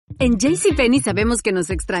En JCPenney sabemos que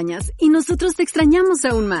nos extrañas y nosotros te extrañamos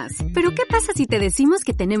aún más. Pero ¿qué pasa si te decimos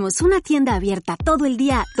que tenemos una tienda abierta todo el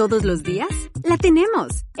día, todos los días? ¡La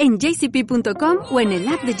tenemos! En jcp.com o en el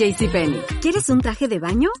app de JCPenney. ¿Quieres un traje de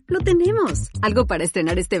baño? ¡Lo tenemos! ¿Algo para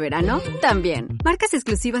estrenar este verano? También. ¿Marcas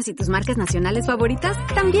exclusivas y tus marcas nacionales favoritas?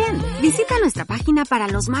 También. Visita nuestra página para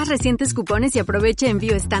los más recientes cupones y aprovecha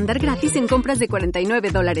envío estándar gratis en compras de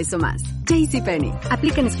 $49 o más. JCPenney.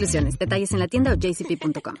 Aplican exclusiones. Detalles en la tienda o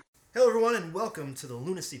jcp.com. Hello, everyone, and welcome to the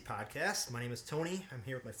Lunacy Podcast. My name is Tony. I'm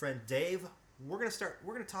here with my friend Dave. We're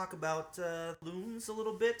gonna talk about loons a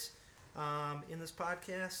little bit in this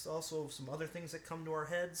podcast. Also, some other things that come to our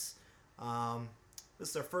heads.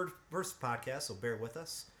 This is our first podcast, so bear with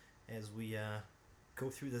us as we go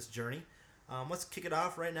through this journey. Let's kick it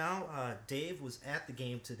off right now. Dave was at the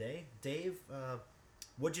game today. Dave,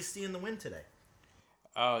 what'd you see in the win today?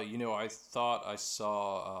 I thought I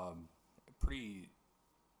saw a pretty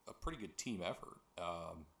good team effort.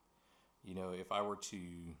 If I were to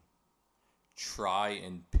try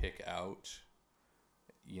and pick out,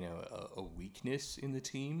 a weakness in the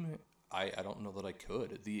team, I don't know that I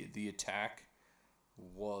could. The attack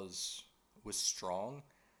was strong.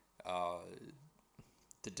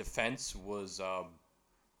 The defense was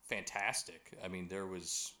fantastic. I mean, there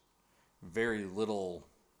was very little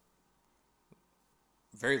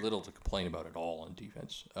to complain about at all on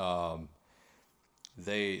defense.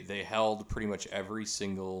 They held pretty much every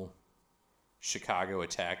single Chicago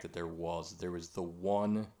attack that there was. There was the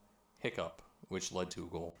one hiccup which led to a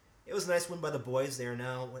goal. It was a nice win by the boys. They are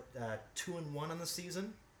now 2-1 on the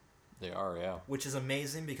season. They are, yeah. Which is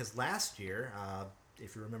amazing because last year,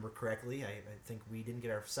 if you remember correctly, I think we didn't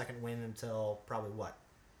get our second win until probably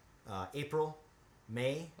April,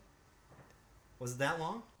 May. Was it that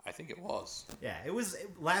long? I think it was. Yeah, it was.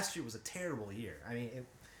 Last year was a terrible year. I mean,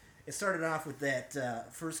 it started off with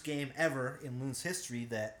that first game ever in Loons history.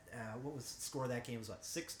 That what was the score of that game? It was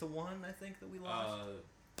 6-1, I think, that we lost.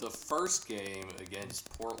 The first game against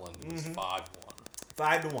Portland was 5-1.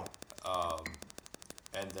 5-1.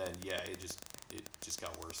 And then it just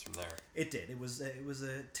got worse from there. It did. It was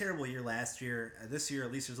a terrible year last year. This year,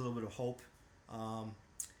 at least, there's a little bit of hope.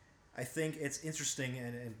 I think it's interesting,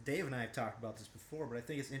 and Dave and I have talked about this before, but I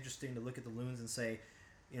think it's interesting to look at the Loons and say,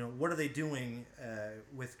 what are they doing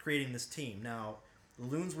with creating this team? Now, the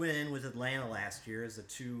Loons went in with Atlanta last year as the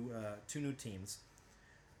two new teams.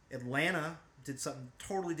 Atlanta did something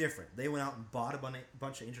totally different. They went out and bought a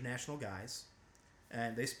bunch of international guys,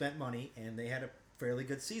 and they spent money, and they had a fairly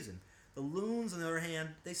good season. The Loons, on the other hand,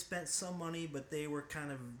 they spent some money, but they were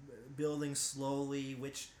kind of building slowly,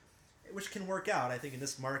 which can work out. I think in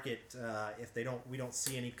this market, if we don't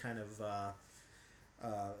see any kind of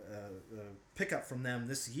pickup from them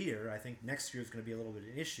this year, I think next year is going to be a little bit of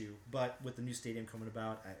an issue. But with the new stadium coming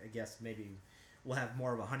about, I guess maybe we'll have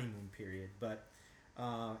more of a honeymoon period. But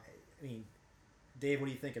Dave, what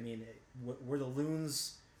do you think? I mean, were the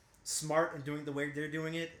Loons smart in doing the way they're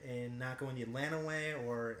doing it and not going the Atlanta way,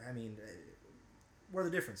 or what are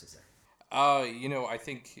the differences there?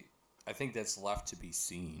 I think that's left to be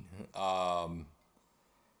seen. And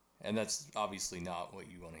that's obviously not what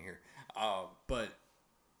you want to hear. But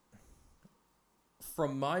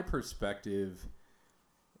from my perspective,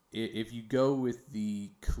 if you go with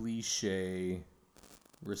the cliche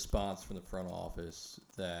response from the front office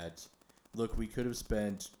that, look, we could have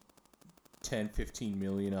spent 10, 15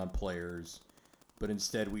 million on players, but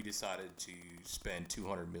instead we decided to spend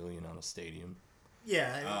 200 million on a stadium.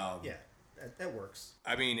 Yeah, that works.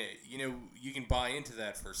 I mean, you can buy into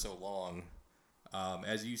that for so long.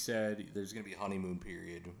 As you said, there's going to be a honeymoon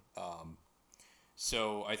period.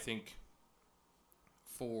 So I think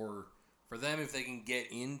for them, if they can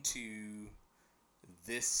get into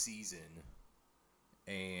this season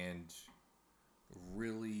and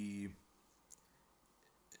really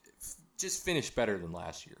just finish better than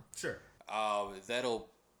last year. Sure. That'll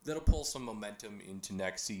pull some momentum into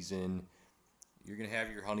next season. You're going to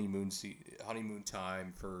have your honeymoon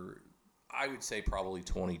time for, I would say, probably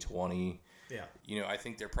 2020. Yeah. I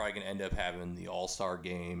think they're probably going to end up having the All-Star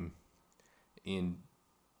game in,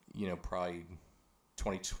 probably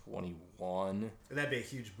 2021. That'd be a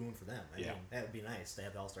huge boon for them. I mean, that would be nice to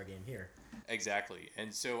have the All-Star game here. Exactly.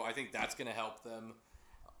 And so I think that's going to help them.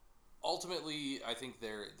 Ultimately, I think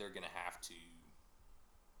they're going to have to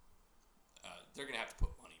put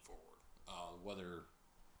money forward, whether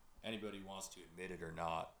anybody wants to admit it or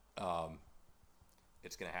not.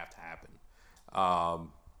 It's going to have to happen.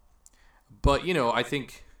 But I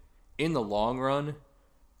think in the long run,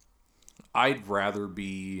 I'd rather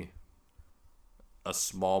be a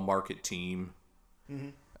small market team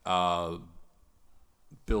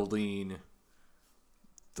building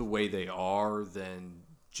the way they are than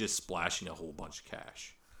just splashing a whole bunch of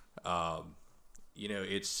cash.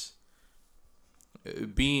 It's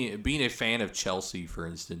being a fan of Chelsea, for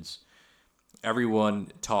instance.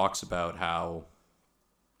 Everyone talks about how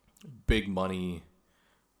big money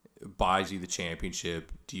buys you the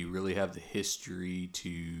championship. Do you really have the history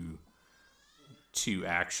to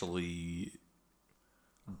actually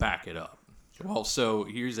back it up? Well, so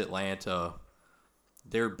here's Atlanta.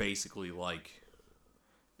 They're basically like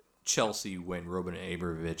Chelsea when Roman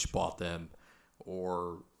Abramovich bought them,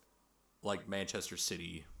 or like Manchester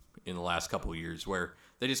City in the last couple of years, where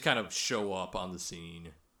they just kind of show up on the scene.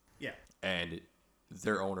 Yeah. And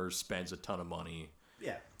their owner spends a ton of money.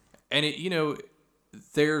 Yeah. And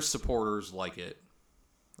their supporters like it.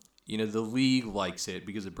 The league likes it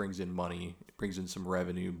because it brings in money, it brings in some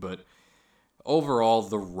revenue, but overall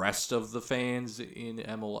the rest of the fans in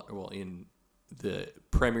in the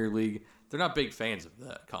Premier League, they're not big fans of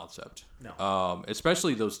that concept. No.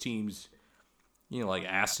 Especially those teams, like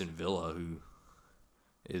Aston Villa, who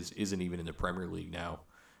isn't even in the Premier League now.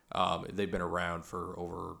 They've been around for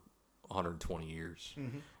over 120 years.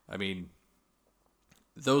 Mm-hmm. I mean,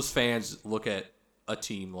 those fans look at a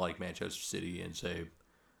team like Manchester City and say,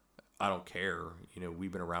 I don't care.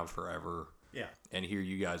 We've been around forever. Yeah. And here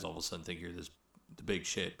you guys all of a sudden think you're the big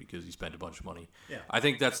shit because you spent a bunch of money. Yeah. I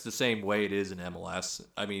think that's the same way it is in MLS.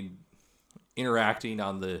 I mean, interacting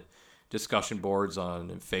on the discussion boards on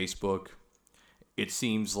Facebook, it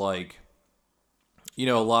seems like,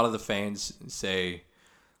 a lot of the fans say,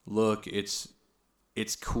 look, it's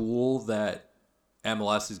cool that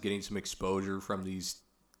MLS is getting some exposure from these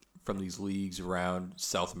leagues around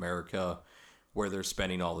South America where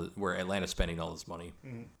where Atlanta's spending all this money.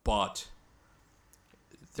 Mm-hmm. But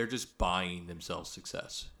they're just buying themselves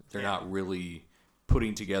success. They're not really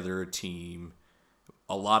putting together a team.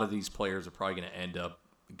 A lot of these players are probably going to end up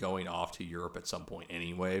going off to Europe at some point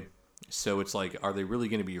anyway. So it's like, are they really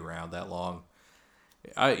going to be around that long?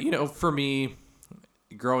 For me,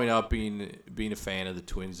 growing up being a fan of the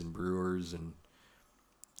Twins and Brewers, and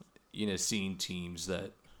seeing teams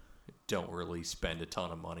that don't really spend a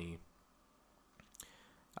ton of money,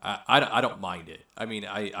 I don't mind it. I mean,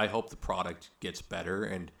 I hope the product gets better,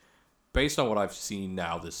 and based on what I've seen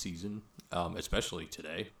now this season, especially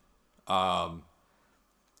today, I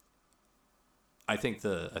think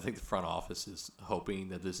the front office is hoping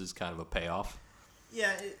that this is kind of a payoff.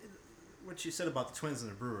 Yeah, what you said about the Twins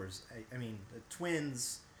and the Brewers. I mean, the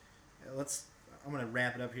Twins. I'm going to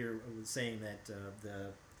wrap it up here with saying that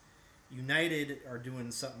the United are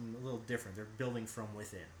doing something a little different. They're building from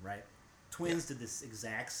within, right? Twins did this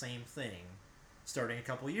exact same thing starting a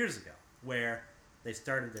couple of years ago, where they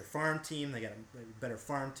started their farm team. They got a better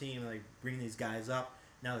farm team. They bring these guys up.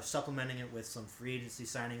 Now they're supplementing it with some free agency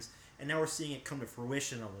signings, and now we're seeing it come to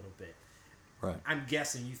fruition a little bit. Right. I'm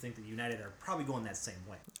guessing you think that United are probably going that same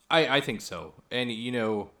way. I think so. And,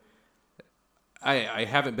 I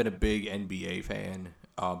haven't been a big NBA fan,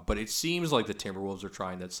 but it seems like the Timberwolves are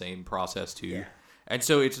trying that same process too. Yeah. And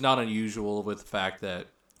so it's not unusual with the fact that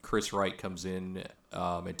Chris Wright comes in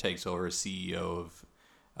and takes over as CEO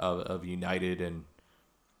of United and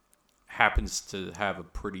happens to have a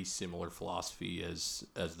pretty similar philosophy as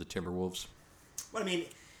the Timberwolves. Well, I mean,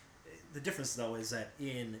 the difference, though, is that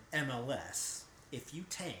in MLS, if you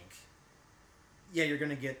tank, you're going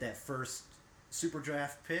to get that first super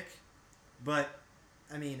draft pick. But,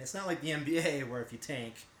 I mean, it's not like the NBA where if you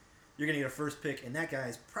tank, you're going to get a first pick, and that guy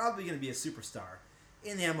is probably going to be a superstar.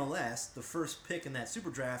 In the MLS, the first pick in that super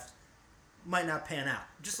draft might not pan out.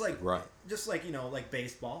 Just like like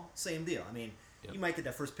baseball, same deal. I mean, you might get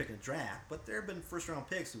that first pick in the draft, but there have been first-round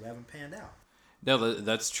picks who haven't panned out. No,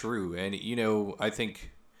 that's true. And, I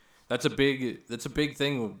think that's a big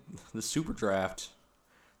thing with the super draft.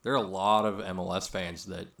 There are a lot of MLS fans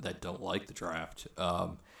that don't like the draft.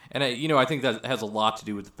 And I think that has a lot to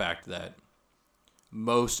do with the fact that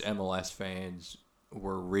most MLS fans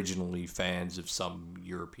were originally fans of some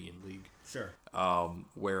European league. Sure.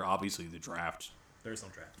 Where obviously the draft There's no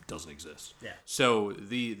draft. doesn't exist. Yeah. So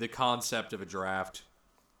the concept of a draft,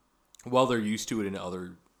 while they're used to it in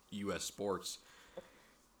other U.S. sports,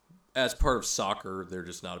 as part of soccer, they're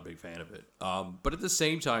just not a big fan of it. But at the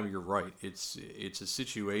same time, you're right. It's a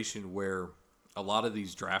situation where a lot of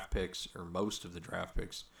these draft picks, or most of the draft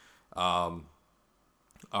picks, are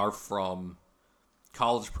from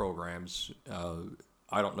college programs.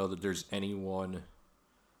 I don't know that there's anyone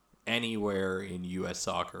anywhere in U.S.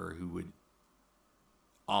 soccer who would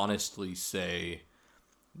honestly say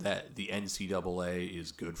that the NCAA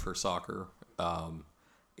is good for soccer.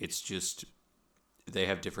 It's just they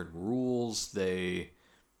have different rules. They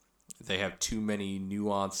they have too many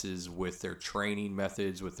nuances with their training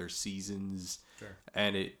methods, with their seasons. Sure.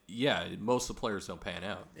 And most of the players don't pan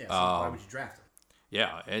out. Yeah, so why would you draft them?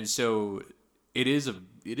 Yeah, and so it is a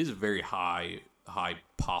very high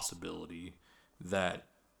possibility that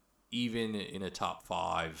even in a top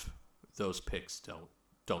 5, those picks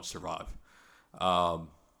don't survive. Now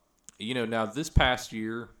this past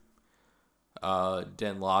year,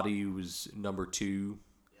 Danladi was number 2.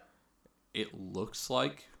 Yeah. It looks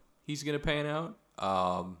like he's going to pan out.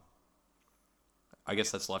 I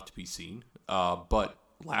guess that's left to be seen. But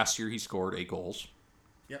last year he scored 8 goals.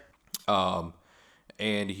 Yep. And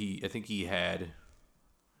I think he had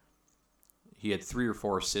 3 or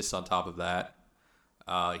 4 assists on top of that.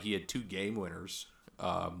 He had 2 game winners,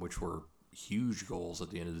 which were huge goals at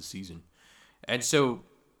the end of the season. And so,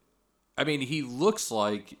 I mean, he looks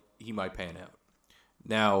like he might pan out.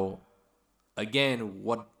 Now, again,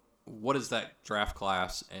 what is that draft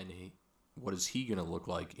class, and what is he going to look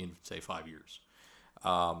like in, say, 5 years?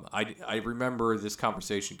 I remember this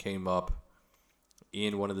conversation came up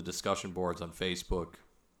in one of the discussion boards on Facebook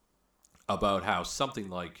about how something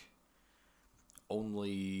like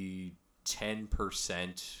only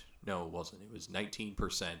 10%, no, it wasn't, it was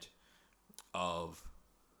 19% of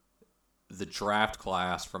the draft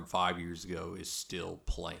class from 5 years ago is still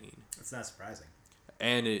playing. That's not surprising.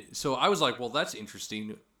 And so I was like, well, that's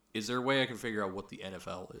interesting. Is there a way I can figure out what the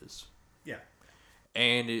NFL is? Yeah.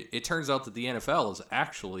 And it turns out that the NFL is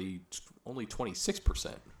actually only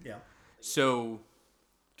 26%. Yeah. So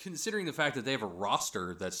considering the fact that they have a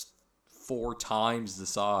roster that's 4 times the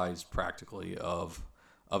size practically of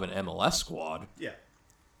an MLS squad, yeah,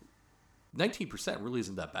 19% really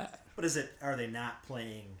isn't that bad. But are they not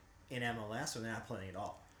playing in MLS, or they're not playing at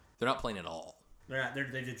all? They're not playing at all. They're not.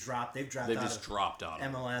 They've just dropped out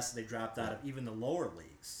of MLS. They dropped out of even the lower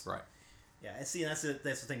leagues. Right. Yeah, and see, that's the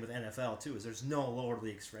thing with NFL too, is there's no lower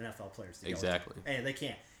leagues for NFL players to go to. Exactly. And they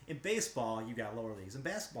can't. In baseball, you got lower leagues. In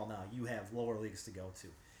basketball now, you have lower leagues to go to.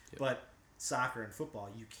 Yep. But soccer and football,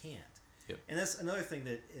 you can't. Yep. And that's another thing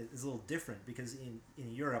that is a little different, because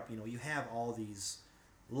in Europe, you have all these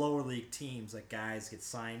lower league teams that guys get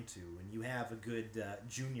signed to, and you have a good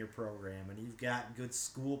junior program, and you've got good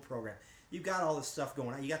school program. You've got all this stuff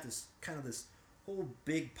going on. You got this whole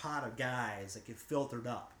big pot of guys that get filtered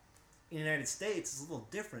up. In the United States, it's a little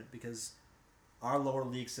different because our lower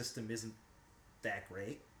league system isn't that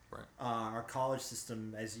great. Right. Our college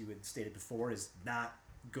system, as you had stated before, is not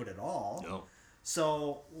good at all. No.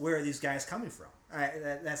 So where are these guys coming from?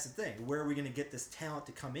 That's the thing. Where are we going to get this talent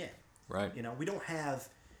to come in? Right. We don't have.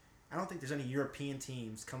 I don't think there's any European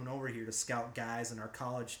teams coming over here to scout guys in our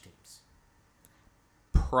college teams.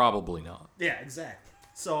 Probably not. Yeah, exactly.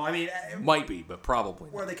 So I mean, might be, but probably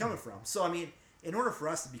not. Where are they coming from? So I mean, in order for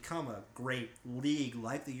us to become a great league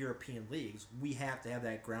like the European leagues, we have to have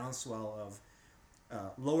that groundswell of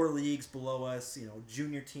lower leagues below us,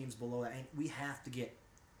 junior teams below that, and we have to get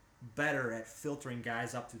better at filtering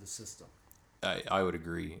guys up through the system. I would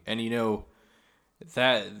agree, and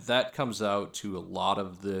that comes out to a lot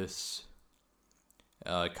of this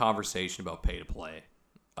conversation about pay to play.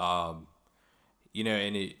 And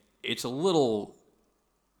it's a little,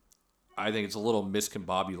 I think it's a little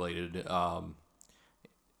miscombobulated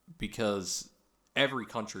because every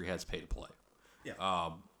country has pay to play.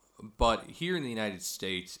 Yeah. But here in the United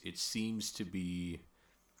States, it seems to be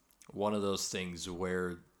one of those things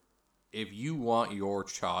where if you want your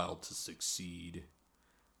child to succeed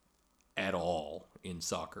at all in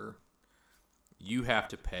soccer, you have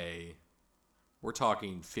to pay, we're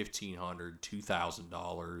talking $1,500,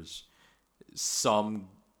 $2,000, some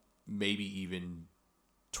maybe even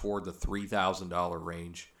toward the $3,000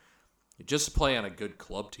 range, just to play on a good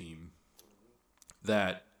club team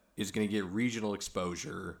that is going to get regional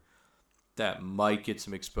exposure, that might get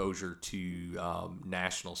some exposure to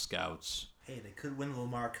national scouts. Hey, they could win the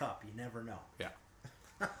Lamar Cup. You never know. Yeah.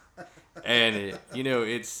 And,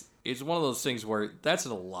 it's one of those things where that's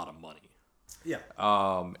a lot of money. Yeah.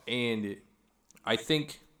 And I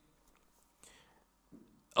think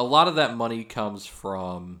a lot of that money comes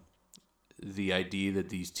from the idea that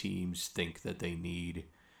these teams think that they need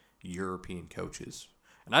European coaches.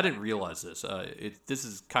 And I didn't realize this. This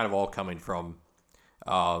is kind of all coming from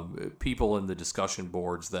people in the discussion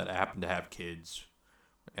boards that happen to have kids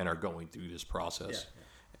and are going through this process.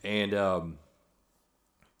 Yeah.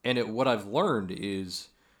 And what I've learned is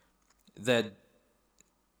that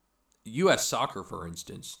U.S. soccer, for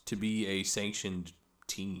instance, to be a sanctioned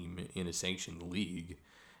team in a sanctioned league,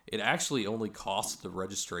 it actually only costs the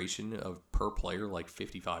registration of per player like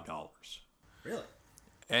 $55. Really?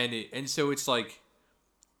 And so it's like,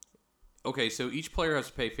 okay, so each player has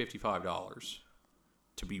to pay $55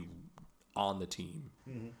 to be on the team.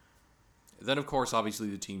 Mm-hmm. Then, of course, obviously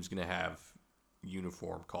the team's going to have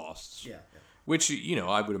uniform costs. Yeah. Which,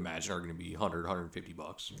 I would imagine are going to be $100,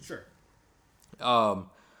 $150. Sure.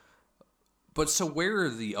 But so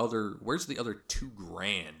where's the other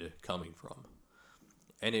 $2,000 coming from?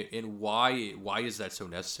 And why is that so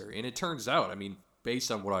necessary? And it turns out, I mean,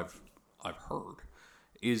 based on what I've heard,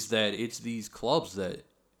 is that it's these clubs that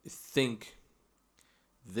think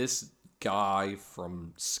this guy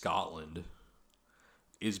from Scotland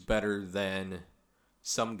is better than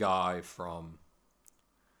some guy from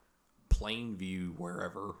Plainview,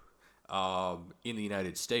 wherever, in the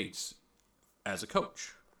United States as a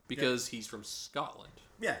coach because he's from Scotland.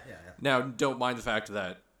 Yeah. Now, don't mind the fact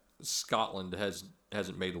that Scotland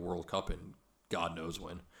hasn't made the World Cup in God knows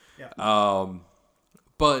when. Yeah.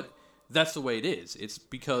 But that's the way it is. It's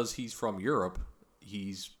because he's from Europe,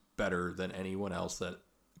 he's better than anyone else that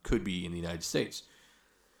could be in the United States.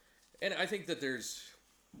 And I think that there's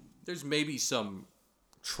maybe some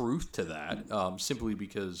truth to that, simply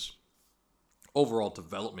because overall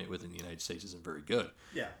development within the United States isn't very good.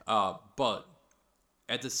 Yeah. But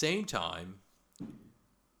at the same time,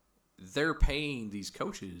 they're paying these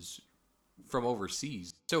coaches from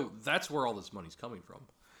overseas. So that's where all this money's coming from.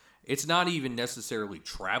 It's not even necessarily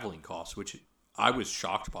traveling costs, which I was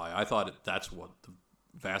shocked by. I thought that's what the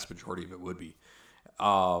vast majority of it would be.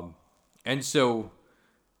 And so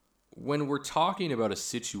when we're talking about a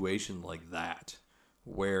situation like that,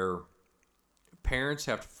 where parents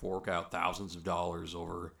have to fork out thousands of dollars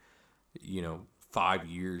over, 5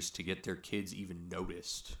 years to get their kids even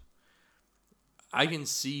noticed, I can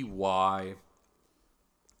see why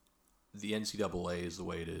the NCAA is the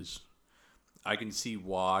way it is. I can see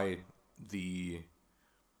why the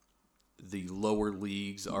lower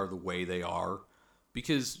leagues are the way they are,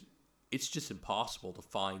 because it's just impossible to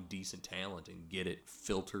find decent talent and get it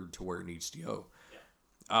filtered to where it needs to go.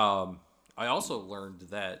 Yeah. I also learned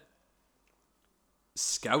that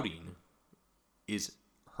scouting is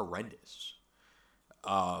horrendous.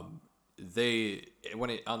 On the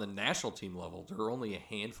national team level, there are only a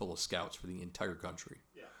handful of scouts for the entire country.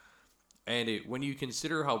 Yeah. And when you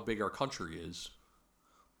consider how big our country is,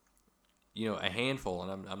 a handful,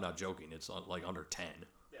 and I'm not joking, it's like under 10.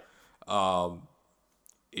 Yeah.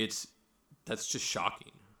 That's just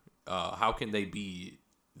shocking. How can they be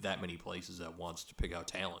that many places at once to pick out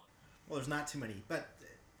talent? Well, there's not too many, but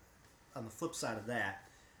on the flip side of that,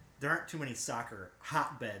 there aren't too many soccer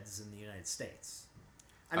hotbeds in the United States.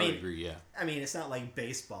 I mean, would agree, yeah. I mean, it's not like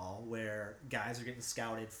baseball where guys are getting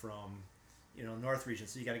scouted from, North region.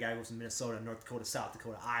 So you got a guy who goes from Minnesota, North Dakota, South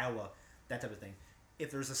Dakota, Iowa, that type of thing.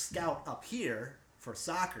 If there's a scout up here for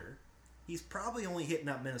soccer, he's probably only hitting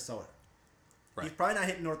up Minnesota. Right. He's probably not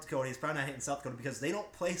hitting North Dakota. He's probably not hitting South Dakota because they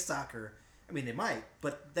don't play soccer. I mean, they might,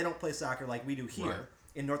 but they don't play soccer like we do here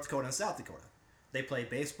in North Dakota and South Dakota. They play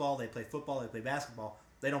baseball, they play football, they play basketball.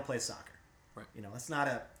 They don't play soccer. Right. It's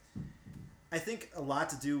not I think a lot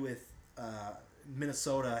to do with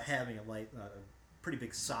Minnesota having a pretty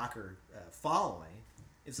big soccer following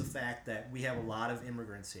is the fact that we have a lot of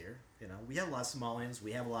immigrants here. We have a lot of Somalians.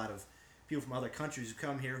 We have a lot of people from other countries who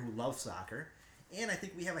come here who love soccer. And I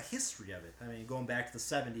think we have a history of it. I mean, going back to the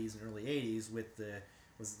 70s and early 80s with the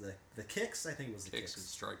Kicks. I think it was the Kicks. And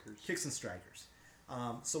Strikers. Kicks and Strikers.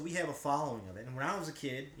 So we have a following of it. And when I was a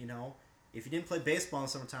kid, if you didn't play baseball in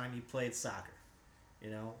the summertime, you played soccer.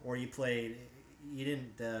 Or you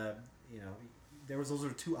didn't, those are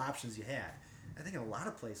the two options you had. I think in a lot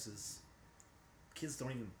of places, kids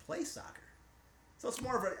don't even play soccer. So it's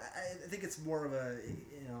more of I think it's more of a,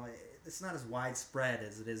 it's not as widespread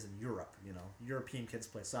as it is in Europe. European kids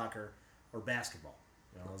play soccer or basketball.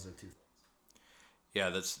 Those are two things. Yeah,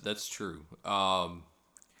 that's true. And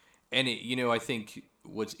I think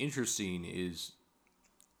what's interesting is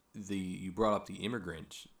you brought up the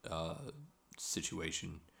immigrant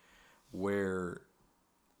situation, where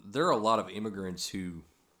there are a lot of immigrants who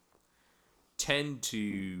tend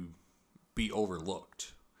to be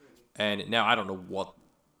overlooked. And now I don't know what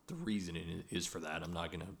the reason is for that. I'm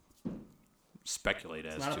not going to speculate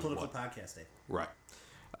as to what. It's not a political podcast, Dave. Right.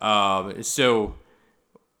 So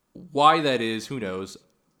why that is, who knows?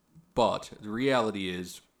 But the reality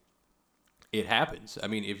is, it happens. I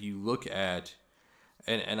mean, if you look at,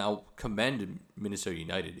 and I'll commend Minnesota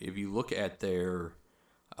United, if you look at their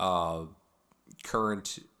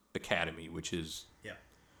current academy, which is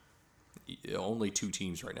only 2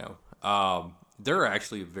 teams right now, there are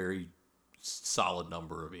actually a very solid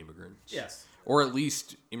number of immigrants. Yes. Or at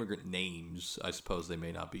least immigrant names. I suppose they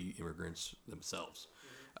may not be immigrants themselves.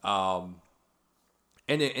 And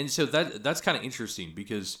And so that's kind of interesting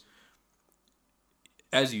because,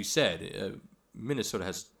 as you said, Minnesota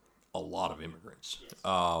has a lot of immigrants.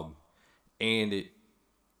 Yes.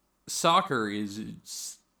 Soccer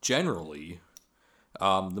is generally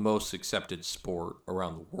the most accepted sport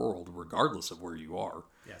around the world, regardless of where you are.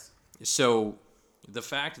 Yes. So the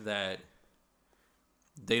fact that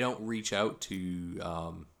they don't reach out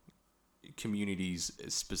to communities,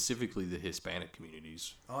 specifically the Hispanic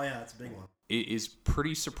communities. Oh, yeah, that's a big one. It is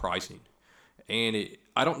pretty surprising. And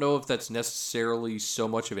I don't know if that's necessarily so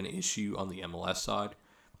much of an issue on the MLS side.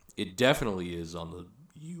 It definitely is on the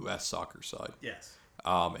U.S. soccer side. Yes.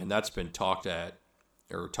 And that's been talked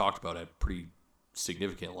about at pretty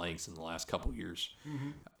significant lengths in the last couple years. Mm-hmm.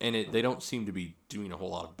 And they don't seem to be doing a whole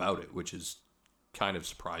lot about it, which is kind of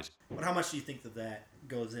surprising. But how much do you think that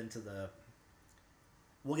goes into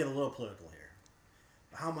we'll get a little political here.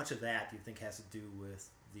 But how much of that do you think has to do with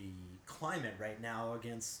the climate right now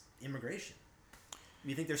against immigration? Do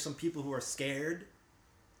you think there's some people who are scared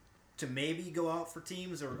to maybe go out for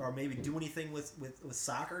teams or maybe do anything with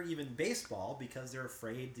soccer, even baseball, because they're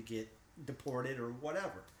afraid to get deported or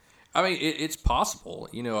whatever? I mean, it's possible.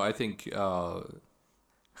 I think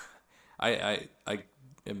I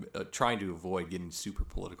am trying to avoid getting super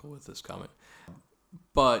political with this comment.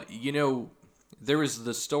 But, there was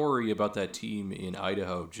the story about that team in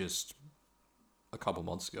Idaho just a couple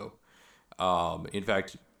months ago. In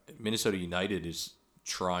fact, Minnesota United is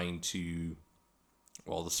trying to,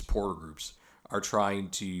 the supporter groups are trying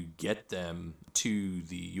to get them to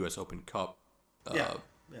the U.S. Open Cup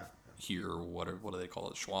here, or what do they call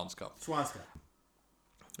it? Schwann's Cup. Schwann's Cup.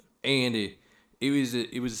 And it was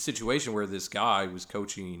a situation where this guy was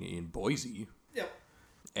coaching in Boise. Yep.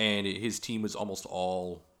 And his team was almost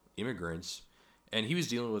all immigrants, and he was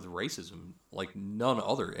dealing with racism like none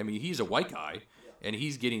other. I mean, he's a white guy, and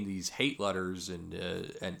he's getting these hate letters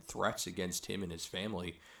and threats against him and his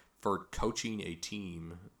family for coaching a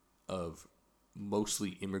team of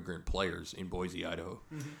mostly immigrant players in Boise, Idaho.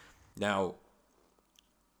 Mm-hmm. Now,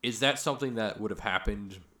 is that something that would have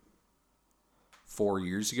happened 4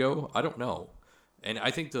 years ago? I don't know. And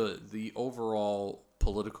I think the overall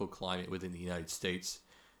political climate within the United States,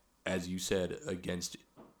 as you said, against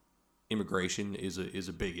immigration is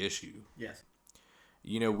a big issue. Yes.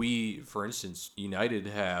 We, for instance,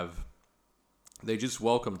 United they just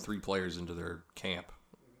welcomed 3 players into their camp,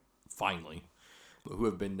 finally, who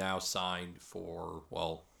have been now signed for,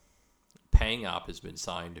 Pangop has been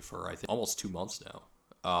signed for, I think, almost 2 months now.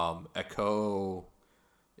 Echo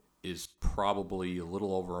is probably a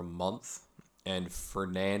little over a month, and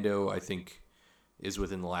Fernando, I think, is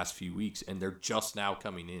within the last few weeks, and they're just now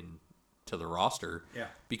coming in to the roster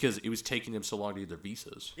because it was taking them so long to get their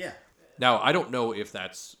visas. Yeah. Now, I don't know if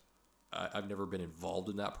that's... I've never been involved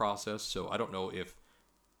in that process, so I don't know if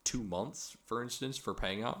 2 months, for instance, for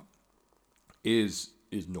Pangop is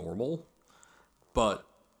normal, but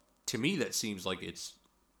to me that seems like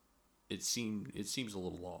it seems a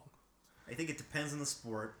little long. I think it depends on the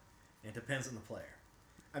sport, and it depends on the player.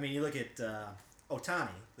 I mean, you look at Otani,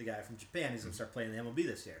 the guy from Japan, he's going to start playing in the MLB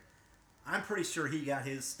this year. I'm pretty sure he got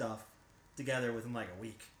his stuff together within like a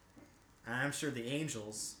week. And I'm sure the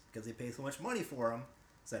Angels, because they pay so much money for him,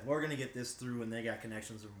 said, we're going to get this through, and they got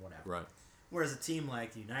connections or whatever. Right. Whereas a team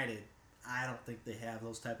like United, I don't think they have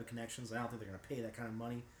those type of connections. I don't think they're going to pay that kind of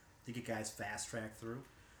money to get guys fast-tracked through.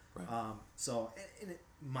 Right. And it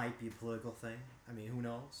might be a political thing. I mean, who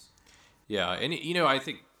knows? Yeah, and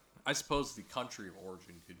I suppose the country of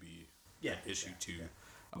origin could be an issue too.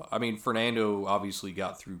 Yeah. I mean, Fernando obviously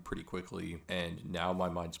got through pretty quickly, and now my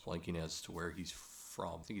mind's blanking as to where he's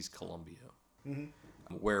from. I think he's Colombia,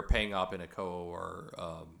 where Pangop and Eko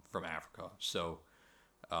are from Africa, so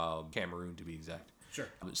Cameroon to be exact. Sure.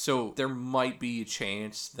 So there might be a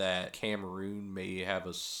chance that Cameroon may have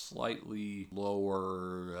a slightly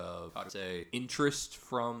lower, interest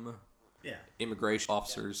from immigration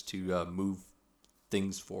officers to move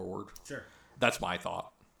things forward. Sure. That's my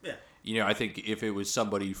thought. Yeah. I think if it was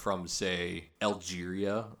somebody from, say,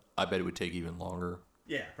 Algeria, I bet it would take even longer.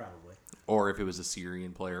 Yeah, probably. Or if it was a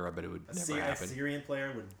Syrian player, I bet it would never happen. A Syrian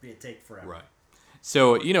player would take forever. Right.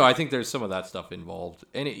 So, I think there's some of that stuff involved.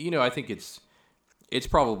 And, I think it's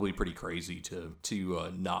probably pretty crazy to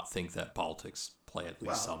not think that politics play at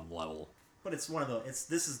least some level. But it's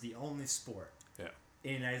this is the only sport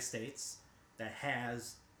in the United States that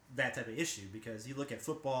has that type of issue, because you look at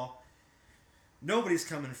football, nobody's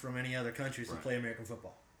coming from any other countries to play American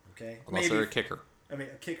football. Okay, unless they're a kicker. I mean,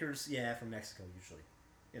 kickers, from Mexico usually.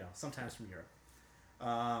 Sometimes from Europe.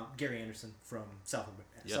 Gary Anderson from South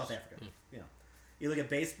Africa. You look at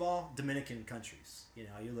baseball, Dominican countries. You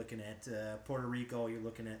know, you're looking at Puerto Rico. You're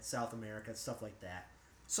looking at South America, stuff like that.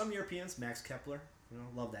 Some Europeans, Max Kepler. You know,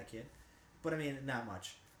 love that kid. But I mean, not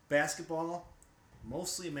much. Basketball,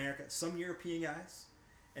 mostly America. Some European guys,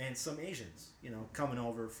 and some Asians. You know, coming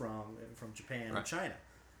over from Japan and China.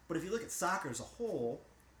 But if you look at soccer as a whole,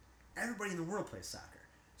 everybody in the world plays soccer.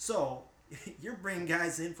 So you're bringing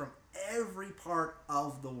guys in from every part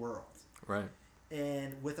of the world. Right.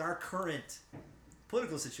 And with our current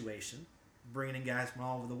political situation, bringing in guys from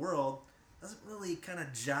all over the world doesn't really kind of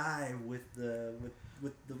jive with the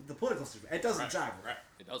political situation. It doesn't jive. Right.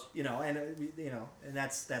 It doesn't. You know, and and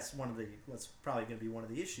that's one of the what's probably going to be one of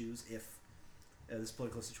the issues if this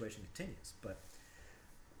political situation continues. But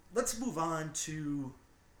let's move on to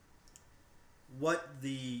what the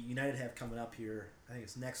United have coming up here. I think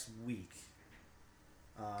it's next week.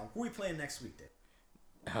 Who are we playing next week, Dave?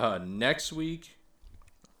 Next week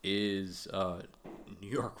is New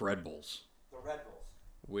York Red Bulls. The Red Bulls.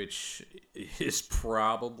 Which is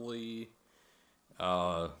probably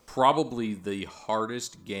the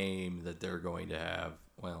hardest game that they're going to have.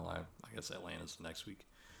 Well, I guess Atlanta's next week.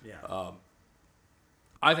 Yeah.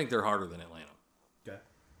 I think they're harder than Atlanta. Okay.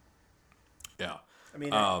 Yeah. I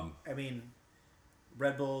mean,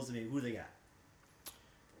 Red Bulls. I mean, who do they got?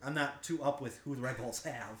 I'm not too up with who the Red Bulls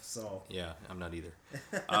have, so. Yeah, I'm not either.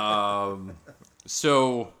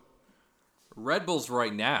 So, Red Bulls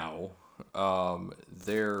right now,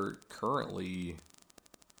 they're currently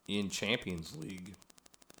in Champions League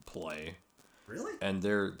play. Really? And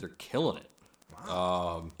they're killing it.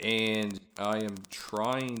 Wow. And I am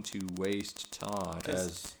trying to waste time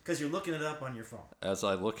because you're looking it up on your phone. As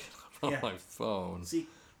I look on my phone. See,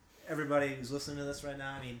 everybody who's listening to this right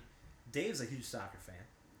now, I mean, Dave's a huge soccer fan.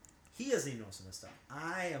 He doesn't even know some of this stuff.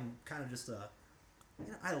 I am kind of just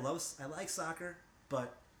I like soccer,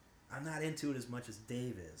 but I'm not into it as much as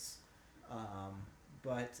Dave is.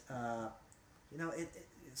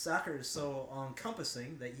 Soccer is so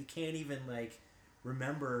all-encompassing that you can't even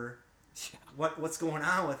remember what's going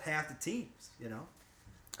on with half the teams. You know,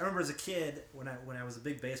 I remember as a kid when I was a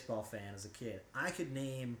big baseball fan as a kid, I could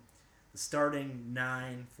name the starting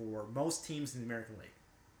 9 for most teams in the American League.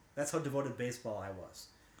 That's how devoted to baseball I was.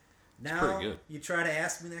 Now you try to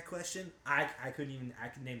ask me that question, I couldn't even. I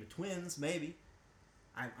could name the Twins maybe.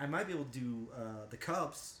 I might be able to do the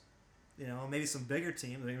Cubs. You know, maybe some bigger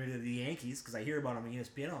teams, maybe the Yankees, because I hear about them on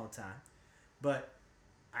ESPN all the time. But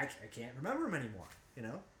I can't remember them anymore, you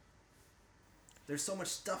know? There's so much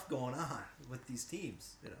stuff going on with these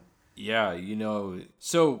teams, you know? Yeah, you know,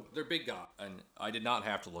 so they're big guys, and I did not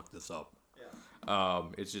have to look this up. Yeah.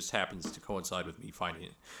 It just happens to coincide with me finding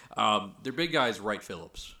it. Their big guy is Wright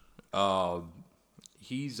Phillips.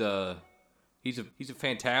 He's a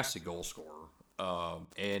fantastic goal scorer.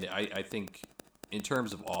 And I think in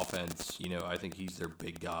terms of offense, you know, I think he's their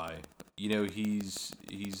big guy. You know, he's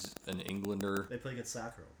an Englander. They play good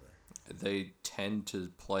soccer over there. They tend to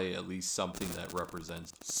play at least something that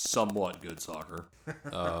represents somewhat good soccer.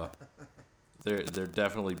 They're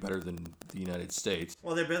definitely better than the United States.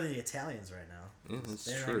 Well, they're better than the Italians right now. Yeah, that's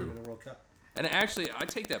they're true. not even in the World Cup. And actually, I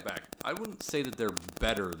take that back. I wouldn't say that they're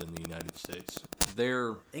better than the United States.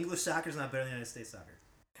 English soccer's not better than United States soccer.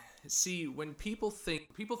 See, when people think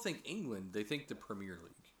England, they think the Premier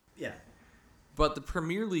League. Yeah. But the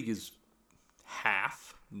Premier League is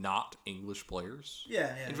half not English players.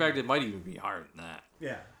 Yeah. In fact, it might even be higher than that.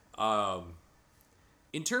 Yeah.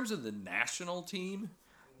 In terms of the national team,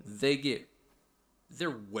 they're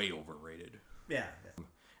way overrated. Yeah.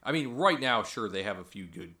 I mean, right now, sure, they have a few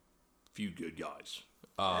good guys.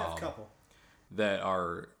 A couple that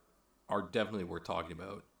are definitely worth talking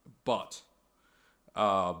about. But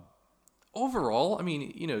overall, I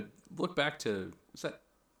mean, you know, look back to was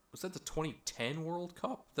that the 2010 World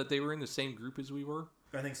Cup that they were in the same group as we were?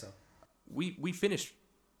 I think so. We finished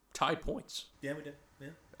tied points. Yeah, we did.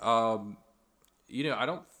 Yeah. You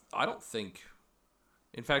know, I don't think.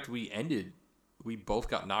 In fact, we both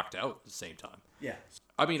got knocked out at the same time. Yeah.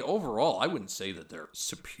 I mean, overall, I wouldn't say that they're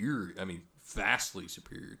superior. I mean, vastly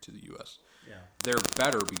superior to the U.S. Yeah. They're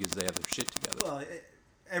better because they have their shit together. Well,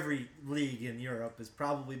 every league in Europe is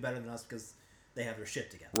probably better than us because they have their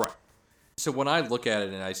shit together. Right. So when I look at it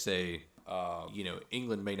and I say, you know,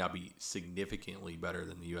 England may not be significantly better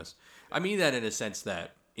than the U.S., I mean that in a sense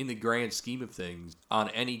that in the grand scheme of things, on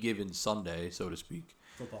any given Sunday, so to speak,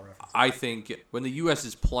 Football reference. I think when the U.S.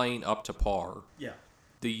 is playing up to par, yeah,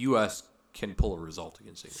 the U.S. can pull a result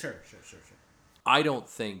against England. Sure. I don't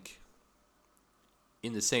think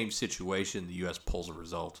in the same situation the U.S. pulls a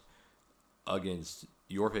result against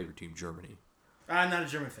your favorite team, Germany. I'm not a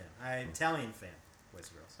German fan. I'm an Italian fan, boys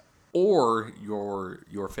and girls. or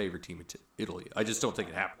your favorite team, Italy. I just don't think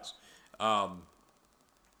it happens.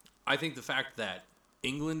 I think the fact that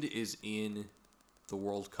England is in the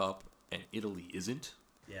World Cup and Italy isn't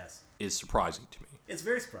is surprising to me. It's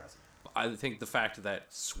very surprising. I think the fact that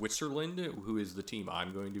Switzerland, who is the team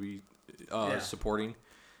I'm going to be supporting,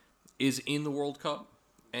 is in the World Cup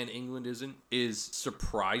and England isn't, is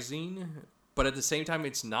surprising. But at the same time,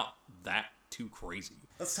 it's not that too crazy.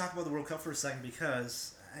 Let's talk about the World Cup for a second,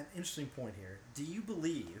 because an interesting point here. Do you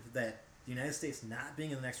believe that the United States not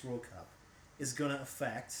being in the next World Cup is going to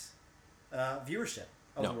affect viewership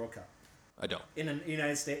of the World Cup? I don't. In the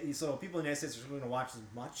United States, so people in the United States are going to watch as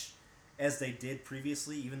much as they did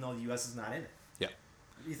previously, even though the U.S. is not in it. Yeah.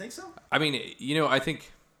 Do you think so? I mean, I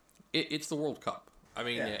think it's the World Cup. I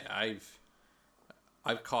mean,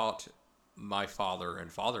 I've caught my father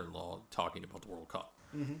and father-in-law talking about the World Cup.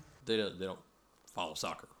 Mm-hmm. They don't follow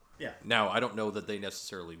soccer. Yeah. Now, I don't know that they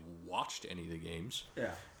necessarily watched any of the games.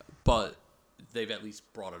 Yeah. But they've at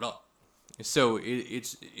least brought it up. So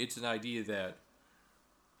it's an idea that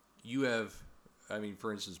you have. I mean,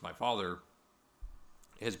 for instance, my father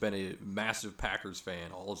has been a massive Packers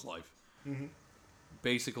fan all his life. Mm-hmm.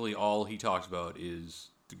 Basically, all he talks about is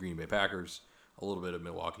the Green Bay Packers, a little bit of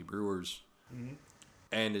Milwaukee Brewers,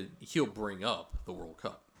 and he'll bring up the World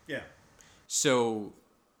Cup. Yeah. So,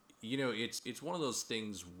 it's one of those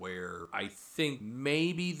things where I think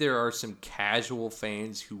maybe there are some casual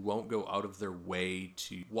fans who won't go out of their way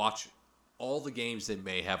to watch all the games they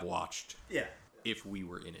may have watched if we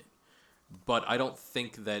were in it. But I don't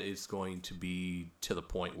think that it's going to be to the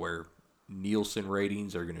point where Nielsen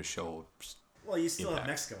ratings are going to show. Well, you still have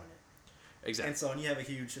Mexico in it. Exactly. And so, and you have a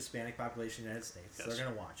huge Hispanic population in the United States. Yes. So they're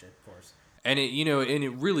going to watch it, of course. And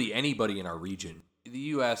really anybody in our region. The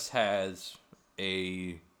U.S. has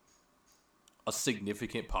a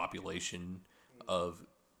significant population of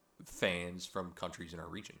fans from countries in our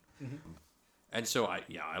region. Mm-hmm. And so, I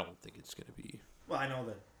don't think it's going to be... Well, I know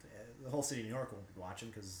that the whole city of New York won't be watching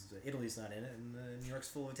because Italy's not in it and New York's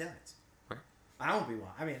full of Italians. Right. I won't be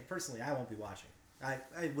watching. I mean, personally, I won't be watching. I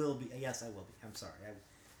will be. Yes, I will be. I'm sorry.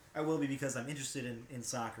 I will be because I'm interested in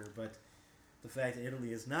soccer, but the fact that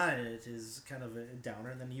Italy is not in it is kind of a downer,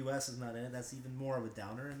 and then the U.S. is not in it. That's even more of a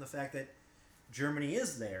downer. And the fact that Germany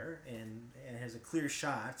is there and has a clear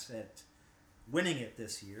shot at winning it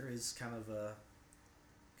this year is kind of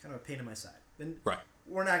a pain in my side. And right.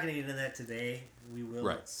 We're not going to get into that today. We will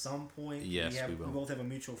at some point. Yes, we will. We both have a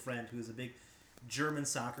mutual friend who is a big German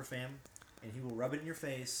soccer fan, and he will rub it in your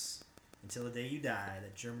face until the day you die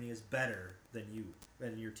that Germany is better than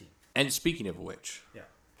your team. And speaking of which,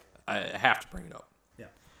 I have to bring it up. Yeah.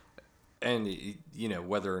 And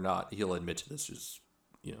whether or not he'll admit to this is,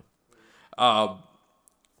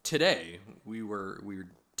 today we were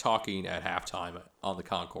talking at halftime on the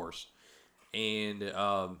concourse, and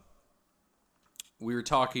we were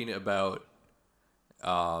talking about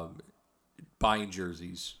buying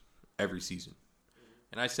jerseys every season.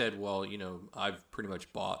 And I said, well, I've pretty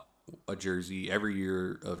much bought a jersey every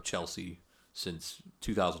year of Chelsea since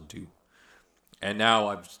 2002. And now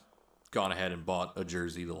I've gone ahead and bought a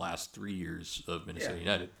jersey the last 3 years of Minnesota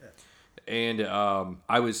United. Yeah. And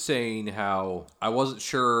I was saying how I wasn't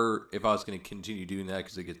sure if I was going to continue doing that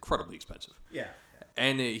because it gets incredibly expensive. Yeah.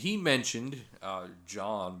 And he mentioned,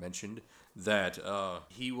 John mentioned, that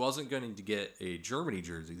he wasn't going to get a Germany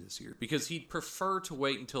jersey this year because he'd prefer to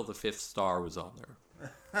wait until the 5th star was on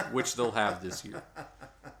there, which they'll have this year.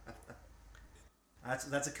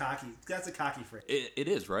 That's a cocky phrase. It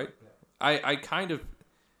is, right? Yeah. I kind of,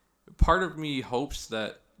 part of me hopes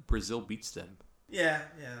that Brazil beats them. Yeah.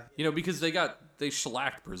 Because they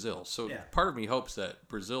shellacked Brazil. So part of me hopes that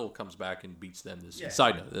Brazil comes back and beats them this year.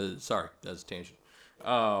 Side note, sorry, that's a tangent.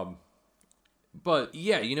 But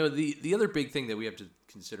the other big thing that we have to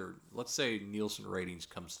consider, let's say Nielsen ratings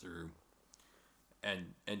comes through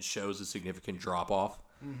and shows a significant drop off.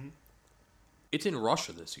 Mm-hmm. It's in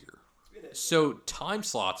Russia this year. So time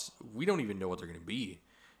slots, we don't even know what they're going to be.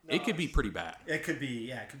 No, it could be pretty bad. It could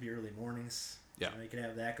be early mornings. Yeah. You could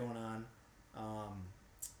have that going on.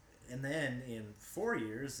 And then in 4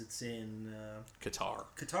 years, it's in Qatar.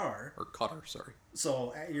 Or Qatar, sorry.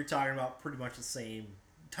 So you're talking about pretty much the same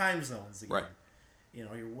time zones again. Right.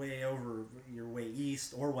 You're way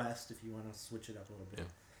east or west if you want to switch it up a little bit. Yeah.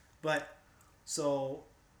 But so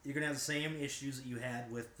you're going to have the same issues that you had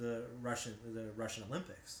with the Russian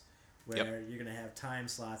Olympics, where you're going to have time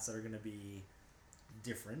slots that are going to be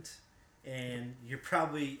different, and you're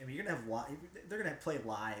probably you're going to have they're going to play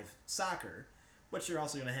live soccer, but you're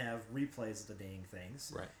also going to have replays of the dang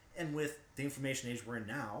things. Right. And with the information age we're in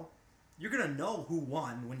now, you're going to know who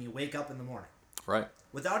won when you wake up in the morning. Right.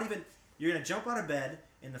 Without even, you're going to jump out of bed,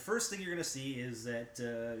 and the first thing you're going to see is that,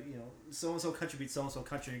 so-and-so country beats so-and-so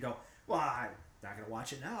country, and you go, well, I'm not going to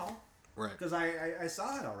watch it now. Right. Because I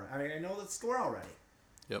saw it already. I mean, I know the score already.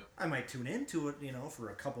 Yep. I might tune into it, for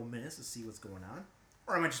a couple minutes to see what's going on.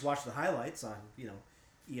 Or I might just watch the highlights on,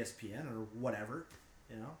 ESPN or whatever,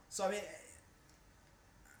 So, I mean,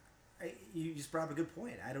 you just brought up a good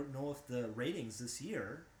point. I don't know if the ratings this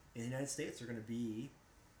year in the United States are going to be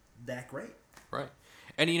that great. Right.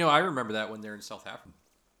 And, I remember that when they're in Southampton,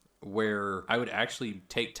 where I would actually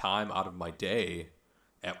take time out of my day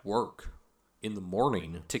at work in the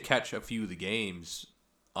morning to catch a few of the games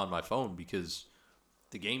on my phone because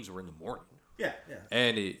the games were in the morning. Yeah, yeah.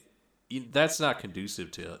 And that's not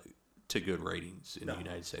conducive to good ratings in the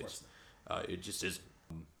United Of course States. It just isn't.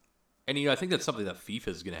 And, I think that's something that FIFA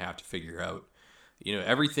is going to have to figure out.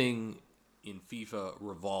 Everything in FIFA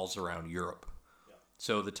revolves around Europe. Yeah.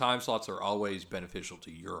 So the time slots are always beneficial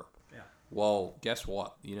to Europe. Yeah. Well, guess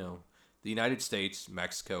what? The United States,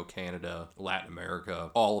 Mexico, Canada, Latin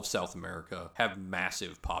America, all of South America have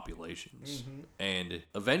massive populations. Mm-hmm. And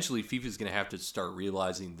eventually FIFA is going to have to start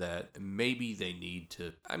realizing that maybe they need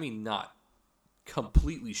to, not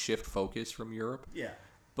completely shift focus from Europe. Yeah.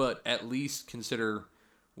 But at least consider,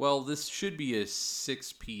 well, this should be a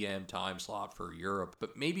 6 p.m. time slot for Europe,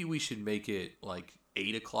 but maybe we should make it like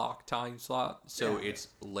 8 o'clock time slot so it's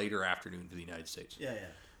later afternoon for the United States. Yeah,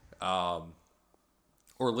 yeah.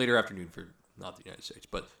 Or later afternoon for, not the United States,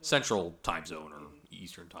 but Central time zone or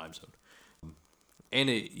Eastern time zone. And,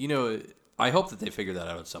 I hope that they figure that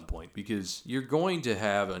out at some point because you're going to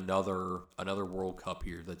have another World Cup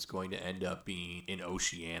here that's going to end up being in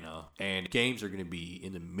Oceania, and games are going to be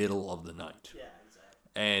in the middle of the night. Yeah, exactly.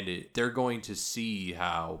 And they're going to see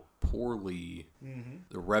how poorly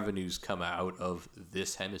the revenues come out of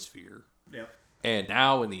this hemisphere. Yep. And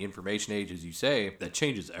now in the information age, as you say, that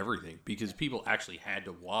changes everything because people actually had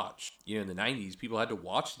to watch. In the 90s, people had to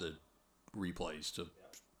watch the replays to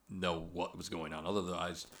know what was going on.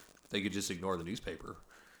 Otherwise, they could just ignore the newspaper,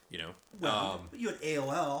 Well, you had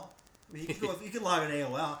AOL. You could log on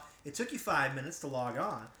AOL. It took you 5 minutes to log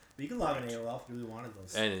on, but you can log on AOL if you really wanted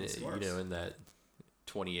those. And, those scores. in that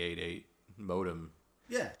 28.8 modem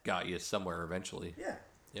got you somewhere eventually. Yeah.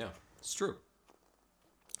 Yeah, it's true.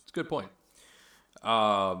 It's a good point.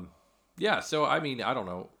 So, I don't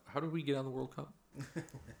know. How did we get on the World Cup?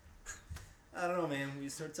 I don't know, man. We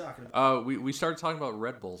started talking about we started talking about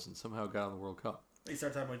Red Bulls and somehow got on the World Cup. We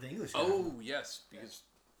started talking about the English guy. Oh, yes, because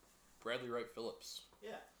Bradley Wright Phillips.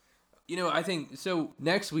 Yeah. I think, so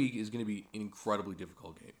next week is going to be an incredibly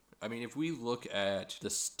difficult game. If we look at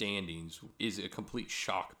the standings, is a complete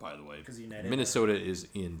shock, by the way. Because United Minnesota is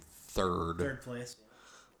in third. Third place.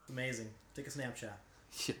 Amazing. Take a snapshot.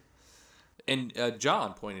 Yeah. And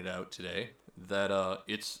John pointed out today that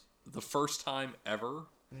it's the first time ever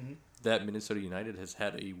that Minnesota United has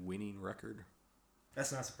had a winning record.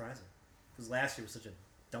 That's not surprising. Because last year was such a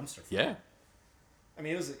dumpster fire. Yeah.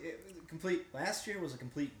 It was a complete. Last year was a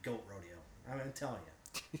complete goat rodeo. I'm telling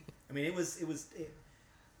you. It was.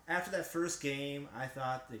 After that first game, I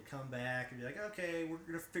thought they'd come back and be like, okay, we're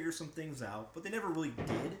gonna figure some things out, but they never really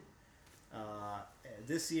did.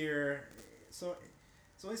 This year, so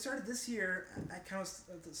when they started this year, I kind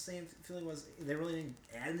of the same feeling was they really didn't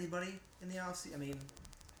add anybody in the offseason.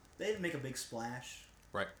 They didn't make a big splash.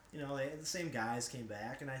 Right. The same guys came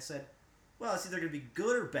back, and I said, well, it's either going to be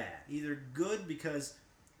good or bad. Either good because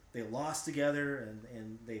they lost together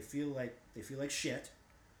and they feel like shit,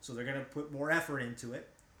 so they're going to put more effort into it,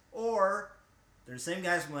 or they're the same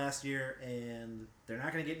guys from last year and they're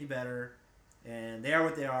not going to get any better, and they are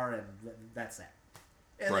what they are, and that's that.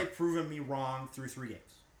 And they've proven me wrong through 3 games.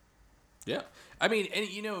 Yeah.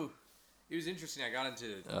 It was interesting. I got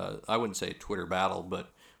into, I wouldn't say a Twitter battle, but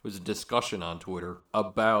it was a discussion on Twitter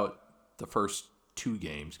about the first 2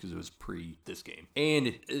 games because it was pre this game.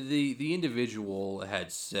 And the individual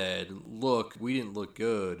had said, look, we didn't look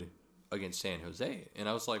good against San Jose. And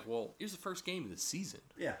I was like, well, it was the first game of the season.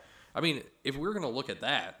 Yeah. If we're going to look at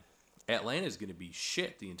that, Atlanta's going to be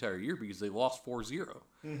shit the entire year because they lost 4-0.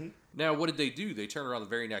 Mm-hmm. Now, what did they do? They turned around the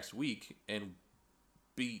very next week and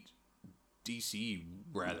beat DC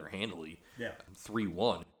rather handily. Yeah.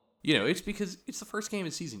 3-1. It's because it's the first game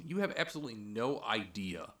of the season. You have absolutely no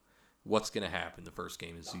idea what's going to happen the first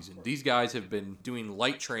game of the season. These guys have been doing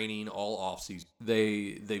light training all offseason.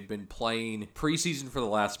 They've been playing preseason for the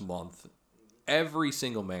last month. Every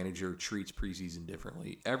single manager treats preseason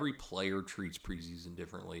differently. Every player treats preseason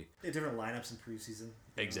differently. They have different lineups in preseason.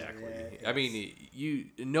 Exactly.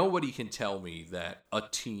 Nobody can tell me that a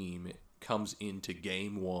team comes into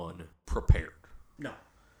game 1 prepared. No.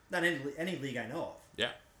 Not any league I know of.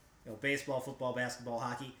 Yeah. Baseball, football, basketball,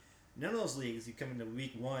 hockey. None of those leagues you come into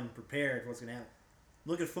week one prepared for what's going to happen.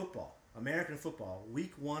 Look at football. American football.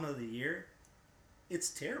 Week one of the year, it's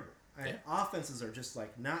terrible. Offenses are just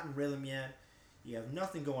not in rhythm yet. You have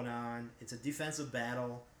nothing going on. It's a defensive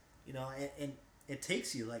battle. And it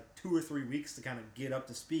takes you 2 or 3 weeks to kind of get up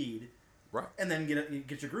to speed. Right. And then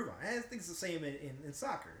get your groove on. I think it's the same in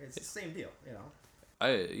soccer. It's the same deal,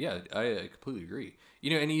 I completely agree.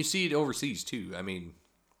 And you see it overseas too. I mean,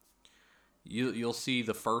 you'll see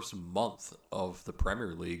the first month of the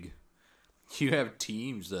Premier League, you have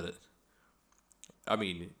teams that,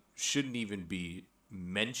 shouldn't even be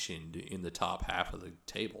mentioned in the top half of the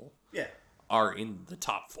table. Yeah. Are in the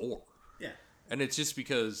top 4. Yeah. And it's just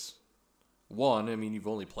because, one, you've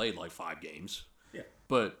only played 5 games. Yeah.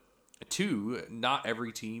 But 2, not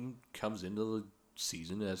every team comes into the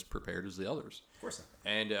season as prepared as the others. Of course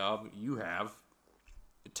not. And you have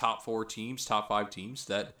top 4 teams, top 5 teams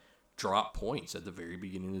that drop points at the very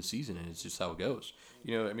beginning of the season, and it's just how it goes.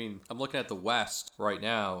 I'm looking at the West right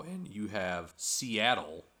now, and you have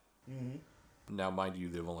Seattle. Mm-hmm. Now, mind you,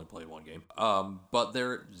 they've only played 1 game. But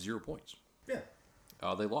they're 0 points. Yeah.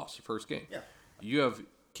 They lost the first game. Yeah. You have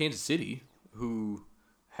Kansas City, who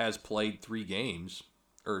has played 3 games,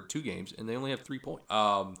 or 2 games, and they only have 3 points.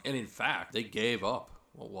 And in fact, they gave up,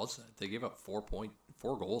 what was that? They gave up 4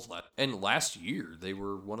 goals last. And last year, they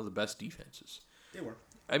were one of the best defenses. They were.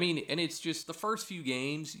 And it's just the first few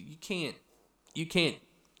games, you can't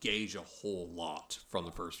gauge a whole lot from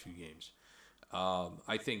the first few games.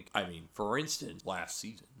 For instance, last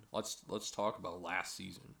season. Let's talk about last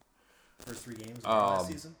season. First 3 games of last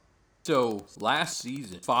season? So, last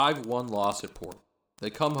season, 5-1 loss at Portland. They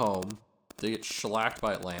come home, they get shellacked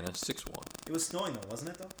by Atlanta, 6-1. It was snowing, though,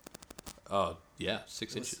 wasn't it, though? Yeah,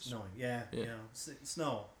 6 inches. It was snowing, yeah.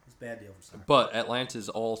 Snow is a bad deal for soccer. But Atlanta's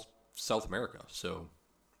all South America, so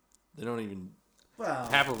they don't even... Well,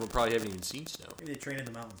 half of them probably haven't even seen snow. Maybe they train in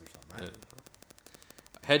the mountains or something. I don't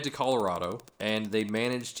know. Head to Colorado, and they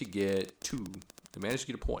managed to get 2. They managed to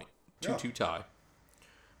get a point. 2-2 tie.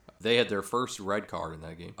 They had their first red card in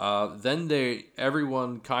that game. Then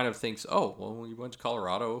everyone kind of thinks, oh, well, we went to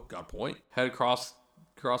Colorado, got a point. Head cross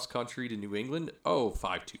country to New England.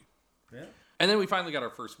 5-2. Yeah. And then we finally got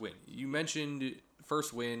our first win. You mentioned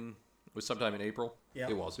first win was sometime in April. Yeah.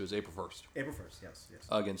 It was April 1st. April 1st, yes.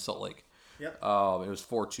 Against Salt Lake. Yep. It was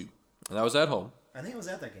 4-2. And that was at home. I think I was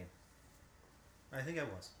at that game.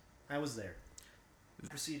 I was there. I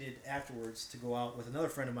proceeded afterwards to go out with another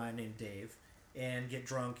friend of mine named Dave and get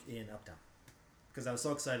drunk in Uptown. Because I was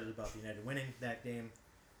so excited about the United winning that game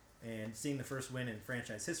and seeing the first win in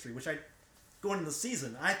franchise history, which going into the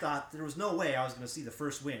season, I thought there was no way I was going to see the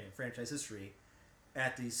first win in franchise history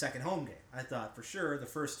at the second home game. I thought for sure the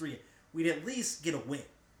first 3, we'd at least get a win.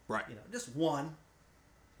 Right. Just one,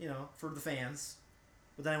 for the fans.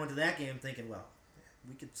 But then I went to that game thinking, well,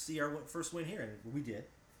 we could see our first win here, and we did.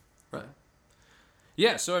 Right.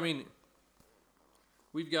 Yeah, so,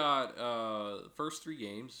 we've got first 3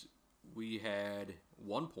 games. We had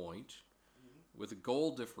 1 point with a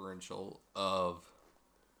goal differential of,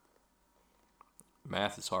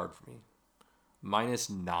 math is hard for me,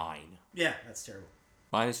 -9. Yeah, that's terrible.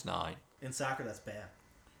 -9. In soccer, that's bad.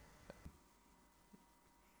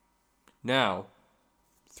 Now,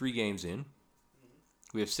 3 games in,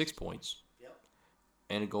 we have 6 points. Yep.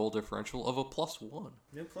 And a goal differential of a +1.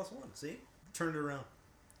 Yeah, +1. See? Turned it around.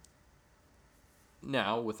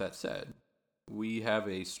 Now, with that said, we have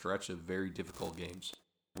a stretch of very difficult games.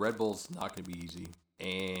 Red Bull's not going to be easy.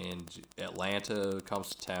 And Atlanta comes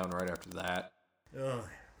to town right after that. Oh,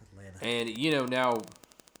 Atlanta. And, now,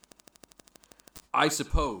 I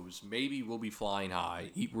suppose maybe we'll be flying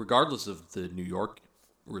high, regardless of the New York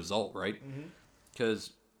result, right?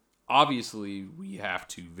 Because obviously we have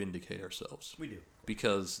to vindicate ourselves. We do.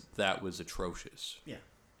 Because that was atrocious. Yeah.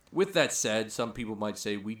 With that said, some people might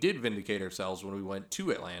say we did vindicate ourselves when we went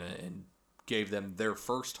to Atlanta and gave them their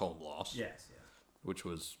first home loss. Yes. Which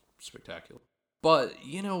was spectacular. But,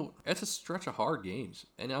 that's a stretch of hard games.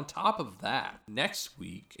 And on top of that, next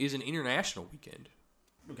week is an international weekend.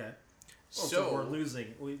 Okay. So we're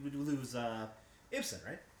losing. We lose Ibsen,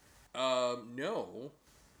 right? No.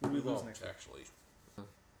 Who do we lose next week? Actually.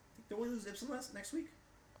 Don't we lose Ibsen next week?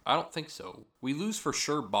 I don't think so. We lose for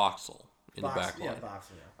sure Boxall in the back line. Yeah,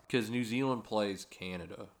 Boxall, yeah. Because New Zealand plays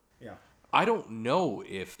Canada. Yeah. I don't know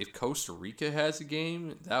if Costa Rica has a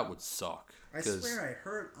game. That would suck. I swear I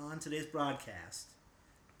heard on today's broadcast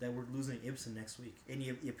that we're losing Ibsen next week. And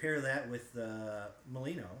you pair that with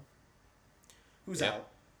Molino, who's out.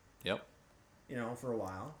 Yep. For a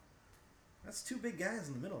while. That's 2 big guys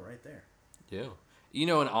in the middle right there. Yeah.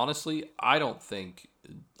 And honestly, I don't think,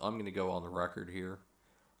 I'm going to go on the record here,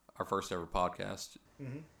 our first ever podcast,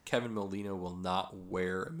 Kevin Molino will not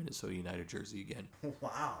wear a Minnesota United jersey again.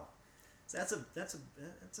 Wow. So that's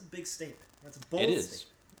a big statement. That's a bold statement.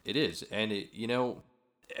 It is. And,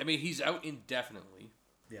 he's out indefinitely.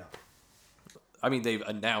 Yeah. I mean, they've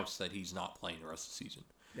announced that he's not playing the rest of the season.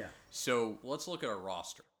 Yeah. So let's look at our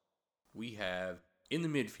roster. We have, in the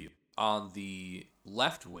midfield, on the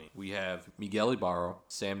left wing, we have Miguel Ibarra,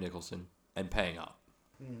 Sam Nicholson, and Pang Up.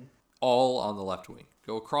 Mm-hmm. All on the left wing.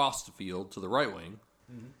 Go across the field to the right wing.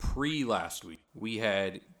 Mm-hmm. Pre-last week, we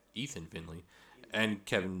had Ethan Finley and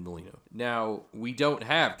Kevin Molino. Now, we don't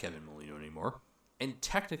have Kevin Molino anymore. And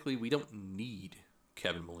technically, we don't need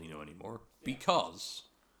Kevin Molino anymore. Because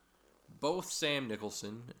both Sam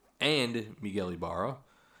Nicholson and Miguel Ibarra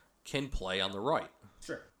can play on the right.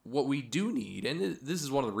 Sure. What we do need, and this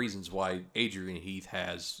is one of the reasons why Adrian Heath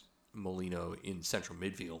has Molino in central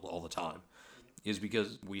midfield all the time, is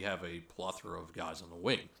because we have a plethora of guys on the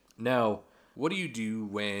wing. Now, what do you do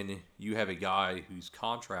when you have a guy whose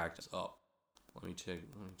contract is up? Let me take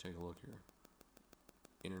a look here.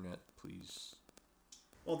 Internet, please.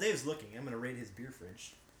 Well, Dave's looking. I'm going to raid his beer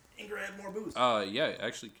fridge and grab more booze. Yeah,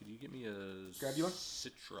 actually, could you get me a grab you one?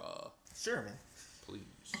 Citra? Sure, man. Please.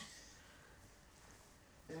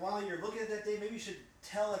 And while you're looking at that, Dave, maybe you should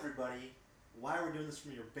tell everybody why we're doing this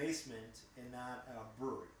from your basement and not a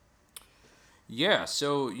brewery. Yeah,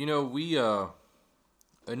 so, we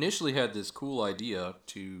initially had this cool idea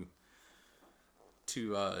to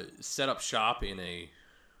set up shop in a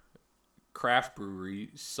craft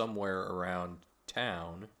brewery somewhere around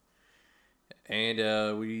town.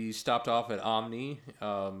 And we stopped off at Omni.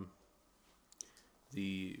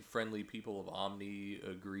 The friendly people of Omni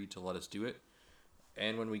agreed to let us do it.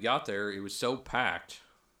 And when we got there, it was so packed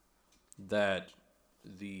that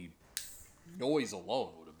the noise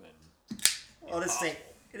alone would have been impossible.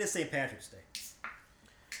 It is St. Patrick's Day.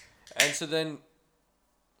 And so then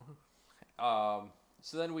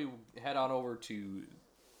we head on over to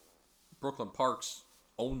Brooklyn Park's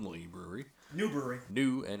only brewery.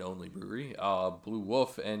 New and only brewery, Blue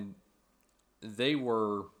Wolf, and they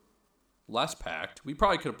were less packed. We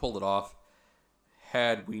probably could have pulled it off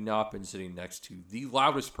had we not been sitting next to the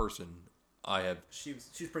loudest person I have She's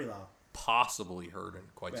pretty loud. Possibly heard in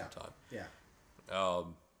quite some time. Yeah.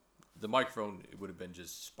 The microphone would have been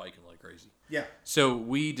just spiking like crazy. Yeah. So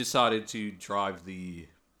we decided to drive the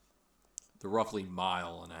roughly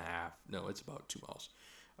mile and a half. No, it's about 2 miles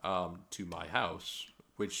to my house,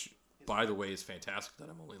 which, by the way, is fantastic that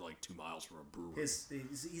I'm only like 2 miles from a brewery.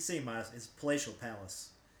 He's saying miles. It's Palatial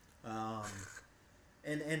Palace.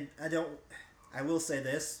 And I will say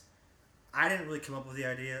this. I didn't really come up with the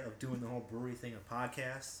idea of doing the whole brewery thing on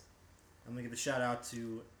podcast. I'm going to give a shout out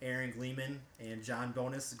to Aaron Gleeman and John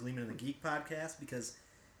Bonus, the Gleeman and the Geek podcast, because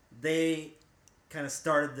they kind of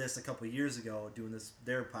started this a couple of years ago, doing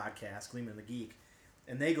their podcast, Gleeman and the Geek.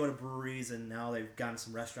 And they go to breweries, and now they've gotten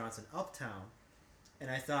some restaurants in Uptown. And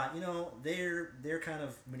I thought, they're kind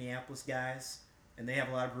of Minneapolis guys, and they have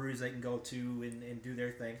a lot of breweries they can go to and do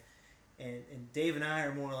their thing. And Dave and I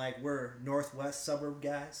are more like, we're northwest suburb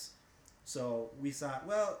guys. So we thought,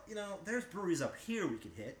 well, there's breweries up here we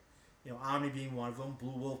could hit. Omni being one of them,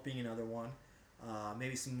 Blue Wolf being another one.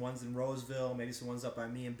 Maybe some ones in Roseville, maybe some ones up by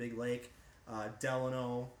me in Big Lake,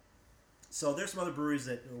 Delano. So there's some other breweries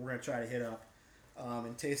that we're going to try to hit up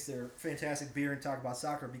and taste their fantastic beer and talk about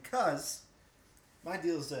soccer, because my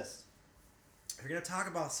deal is this. If you're going to talk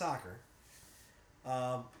about soccer,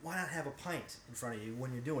 why not have a pint in front of you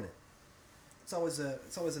when you're doing it? It's always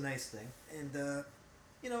a nice thing. And,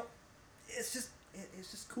 it's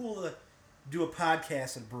just cool to do a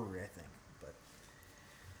podcast at a brewery, I think. But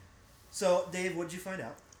so, Dave, what did you find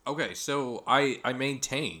out? Okay, so I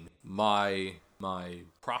maintain my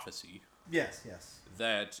prophecy. Yes.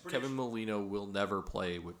 That Kevin Molino will never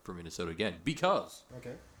play for Minnesota again, because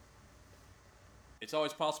it's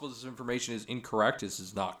always possible this information is incorrect. This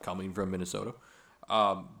is not coming from Minnesota.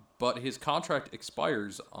 But his contract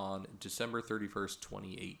expires on December 31st,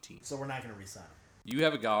 2018. So we're not going to re-sign him. You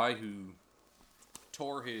have a guy who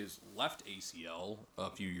tore his left ACL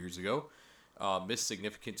a few years ago, missed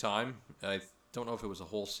significant time. I don't know if it was a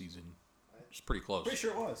whole season. It's pretty close. Pretty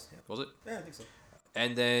sure it was. Yeah. Was it? Yeah, I think so.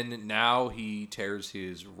 And then now he tears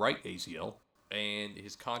his right ACL, and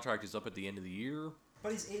his contract is up at the end of the year.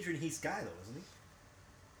 But he's Adrian Heath's guy, though, isn't he?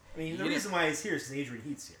 I mean, the reason why he's here is because Adrian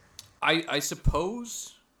Heath's here. I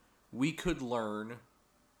suppose we could learn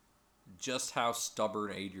just how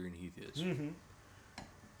stubborn Adrian Heath is. Mm-hmm.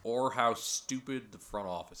 Or how stupid the front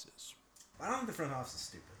office is. I don't think the front office is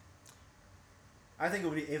stupid. I think it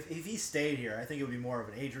would be if he stayed here. I think it would be more of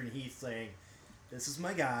an Adrian Heath saying, "This is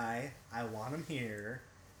my guy. I want him here.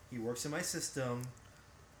 He works in my system.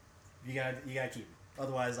 You gotta keep him.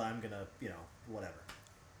 Otherwise, I'm gonna whatever."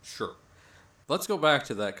 Sure. Let's go back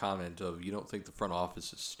to that comment of you don't think the front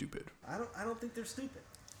office is stupid. I don't think they're stupid.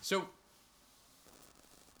 So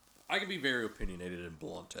I can be very opinionated and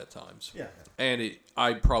blunt at times. Yeah. And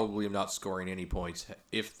I probably am not scoring any points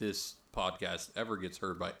if this podcast ever gets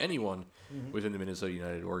heard by anyone within the Minnesota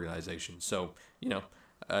United organization. So,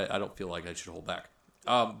 I don't feel like I should hold back.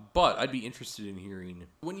 But I'd be interested in hearing,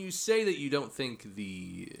 when you say that you don't think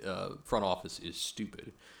the front office is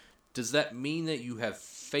stupid, does that mean that you have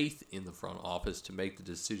faith in the front office to make the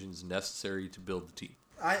decisions necessary to build the team?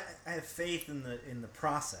 I have faith in the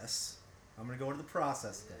process. I'm going to go into the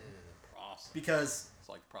process thing. Because it's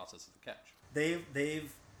like the process of the catch.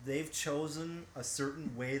 They've chosen a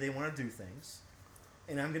certain way they want to do things,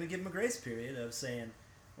 and I'm going to give them a grace period of saying,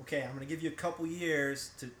 okay, I'm going to give you a couple years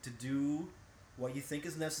to do what you think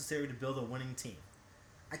is necessary to build a winning team.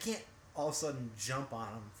 I can't all of a sudden jump on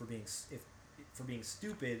them for being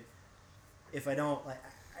stupid if I don't. Like,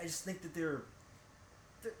 I just think that they're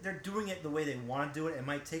doing it the way they want to do it. It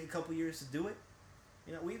might take a couple years to do it.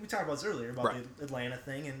 We talked about this earlier about the Atlanta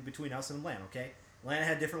thing and between us and Atlanta, okay? Atlanta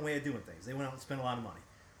had a different way of doing things. They went out and spent a lot of money.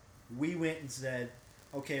 We went and said,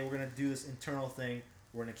 okay, we're going to do this internal thing.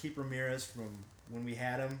 We're going to keep Ramirez from when we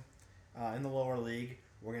had him in the lower league.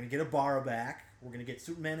 We're going to get Ibarra back. We're going to get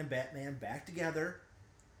Superman and Batman back together.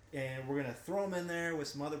 And we're going to throw them in there with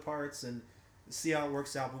some other parts and see how it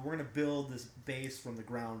works out. But we're going to build this base from the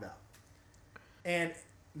ground up. And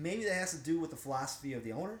maybe that has to do with the philosophy of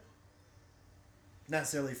the owner. Not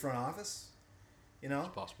necessarily front office, It's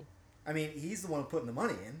possible. I mean, he's the one putting the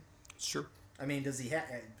money in. Sure. I mean, does he have?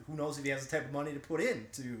 Who knows if he has the type of money to put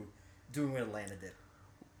into doing what Atlanta did?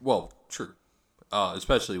 Well, true.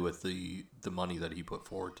 Especially with the money that he put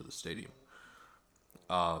forward to the stadium.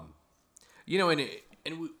 I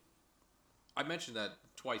mentioned that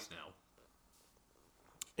twice now,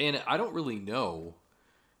 and I don't really know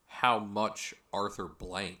how much Arthur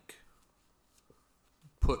Blank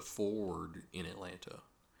put forward in Atlanta.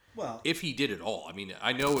 Well, if he did at all. I mean,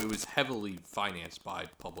 I know it was heavily financed by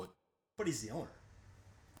public. But he's the owner.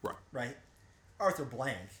 Right. Right? Arthur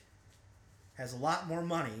Blank has a lot more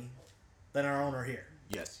money than our owner here.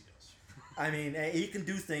 Yes, he does. I mean, he can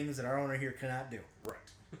do things that our owner here cannot do. Right.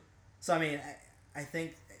 So, I mean, I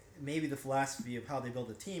think maybe the philosophy of how they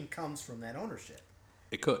build a team comes from that ownership.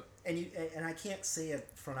 It could. And I can't say a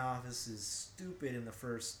front office is stupid in the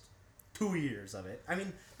first 2 years of it. I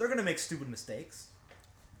mean, they're going to make stupid mistakes.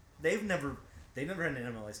 They've never had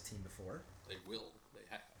an MLS team before. They will. They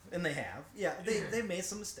have. And they have. Yeah, they've made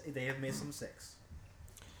some mistakes. They have made some mistakes.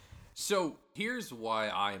 So here's why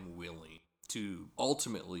I'm willing to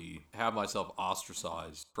ultimately have myself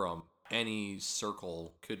ostracized from any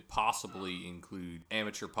circle could possibly include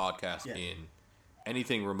amateur podcast in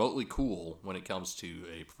anything remotely cool when it comes to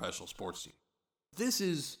a professional sports team. This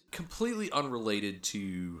is completely unrelated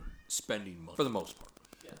to spending money, for the most part.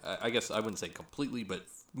 Yeah. I guess I wouldn't say completely, but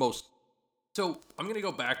most. So I'm going to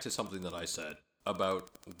go back to something that I said about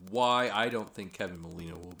why I don't think Kevin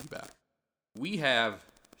Molino will be back. We have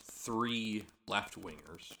 3 left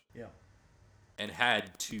wingers. Yeah. And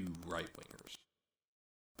had 2 right wingers.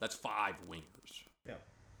 That's 5 wingers. Yeah.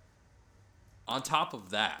 On top of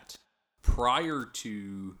that, prior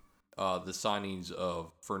to the signings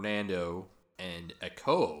of Fernando and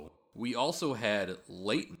Eko, we also had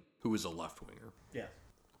Leighton, who was a left winger. Yeah.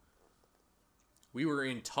 We were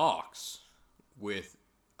in talks with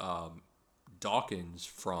Dawkins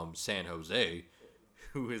from San Jose,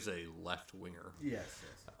 who is a left winger. Yes.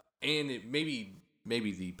 And maybe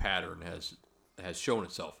the pattern has shown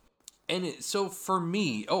itself. And so for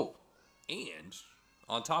me, and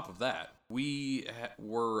on top of that, we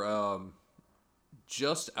were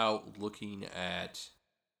just out looking at.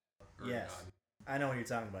 Yes, I know what you're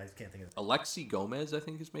talking about. I just can't think of it. Alexi Gomez, I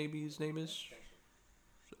think his name is.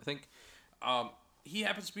 I think he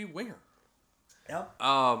happens to be a winger. Yep.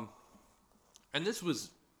 And this was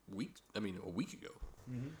a week ago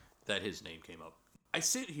that his name came up. I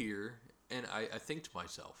sit here and I think to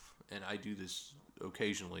myself, and I do this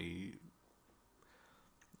occasionally,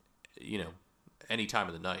 any time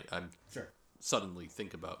of the night, I'm suddenly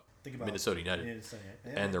think about Minnesota United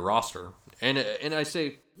and their roster. And I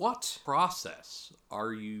say, what process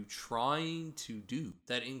are you trying to do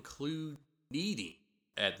that include needing,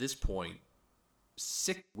 at this point,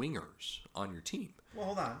 6 wingers on your team? Well,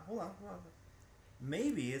 hold on.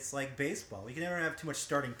 Maybe it's like baseball. You can never have too much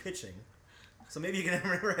starting pitching. So maybe you can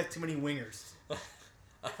never have too many wingers.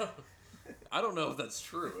 I don't know if that's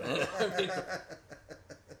true. I mean,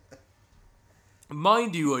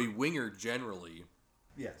 mind you, a winger generally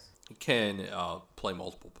Yes. can play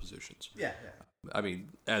multiple positions. Yeah. I mean,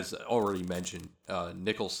 as already mentioned,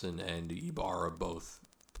 Nicholson and Ibarra both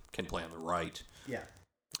can play on the right. Yeah.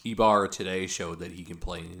 Ibarra today showed that he can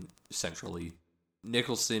play centrally.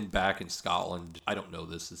 Nicholson back in Scotland, I don't know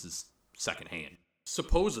this. This is secondhand.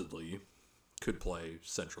 Supposedly could play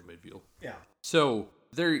central midfield. Yeah. So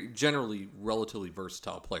they're generally relatively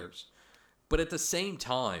versatile players. But at the same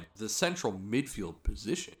time, the central midfield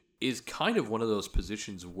position is kind of one of those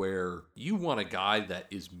positions where you want a guy that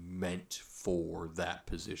is meant for that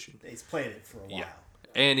position. He's played it for a while. Yeah.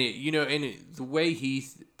 And the way he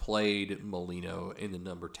played Molino in the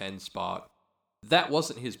number 10 spot, that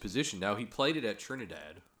wasn't his position. Now, he played it at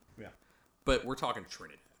Trinidad. Yeah. But we're talking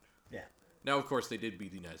Trinidad. Yeah. Now, of course, they did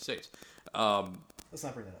beat the United States. Let's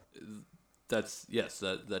not bring that up.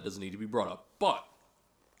 That doesn't need to be brought up. But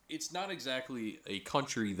it's not exactly a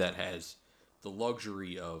country that has the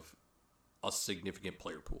luxury of a significant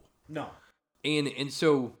player pool. No. And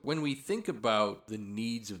so when we think about the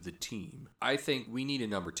needs of the team, I think we need a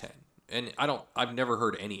number 10. And I've never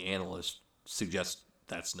heard any analyst suggest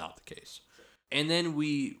that's not the case. And then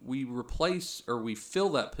we replace, or we fill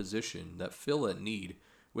that position, fill that need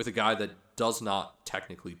with a guy that does not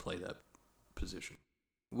technically play that position,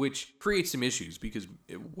 which creates some issues because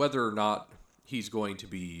whether or not he's going to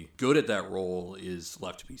be good at that role is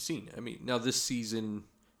left to be seen. I mean, now this season,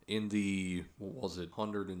 in the,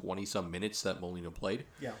 120-some minutes that Molino played,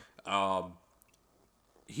 Yeah.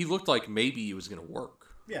 he looked like maybe it was going to work.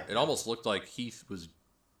 Yeah. It almost looked like Heath was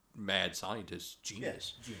mad scientist,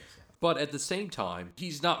 genius. Yeah. Genius. Yeah. But at the same time,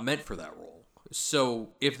 he's not meant for that role.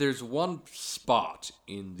 So if there's one spot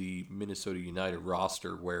in the Minnesota United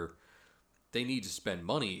roster where they need to spend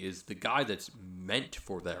money, is the guy that's meant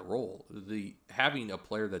for that role. Having a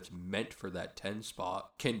player that's meant for that 10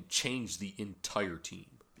 spot can change the entire team.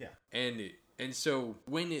 Yeah. And so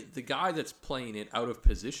when the guy that's playing it out of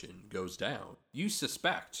position goes down, you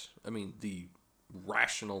suspect, I mean, the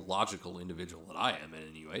rational, logical individual that I am in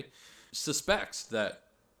anyway, suspects that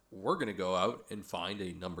we're going to go out and find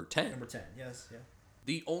a number 10. Number 10, yes, yeah.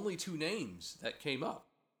 The only two names that came up,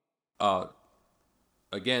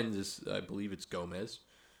 again, I believe it's Gomez,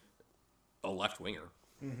 a left winger,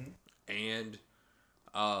 and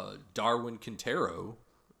Darwin Quintero,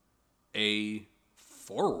 a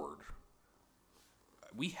forward.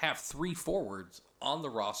 We have 3 forwards on the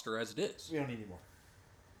roster as it is. We don't need any more.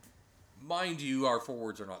 Mind you, our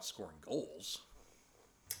forwards are not scoring goals.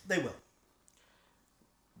 They will.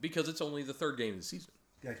 Because it's only the 3rd game of the season.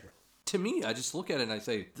 Yeah, correct. To me, I just look at it and I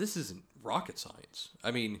say, this isn't rocket science. I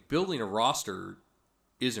mean, building a roster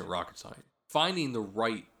isn't rocket science. Finding the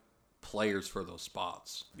right players for those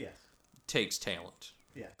spots takes talent.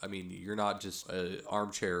 Yeah. I mean, you're not just an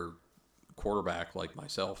armchair quarterback like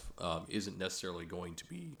myself, isn't necessarily going to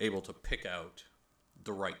be able to pick out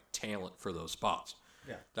the right talent for those spots.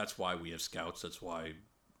 Yeah. That's why we have scouts. That's why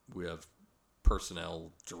we have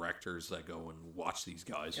personnel directors that go and watch these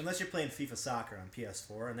guys. Unless you're playing FIFA Soccer on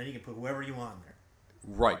PS4, and then you can put whoever you want in there.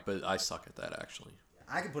 Right, but I suck at that, actually.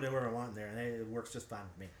 I can put whoever I want in there, and it works just fine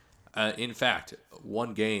with me. In fact,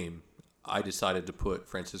 one game, I decided to put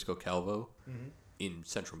Francisco Calvo in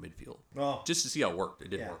central midfield. Oh. Just to see how it worked. It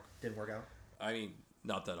didn't work. Didn't work out. I mean,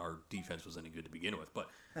 not that our defense was any good to begin with, but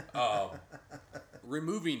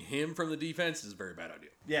removing him from the defense is a very bad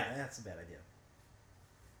idea. Yeah, that's a bad idea.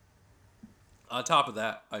 On top of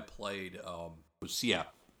that, I played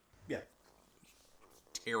Seattle. Yeah.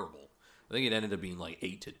 Terrible. I think it ended up being like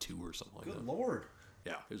 8-2 or something like that. Good Lord.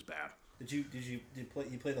 Yeah, it was bad. Did you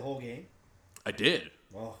play the whole game? I did.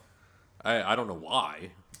 Oh. I don't know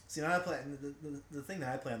why. See, now I play the thing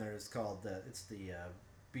that I play on there is called it's the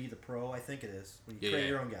Be the Pro, I think it is. When you create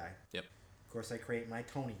your own guy. Yep. Of course, I create my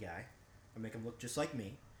Tony guy. I make him look just like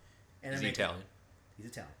me. And Is he Italian? He's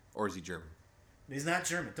Italian. Or is he German? He's not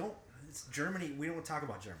German. It's Germany. We don't want to talk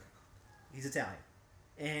about Germany. He's Italian,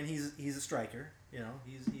 and he's a striker. You know,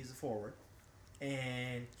 he's a forward,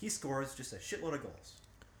 and he scores just a shitload of goals.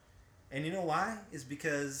 And you know why? Is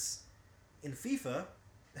because in FIFA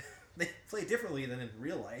they play differently than in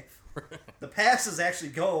real life. The passes actually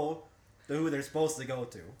go to who they're supposed to go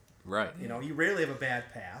to. Right. You know, you rarely have a bad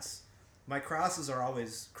pass. My crosses are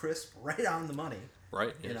always crisp, right on the money.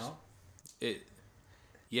 Right. You know.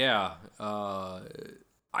 Yeah.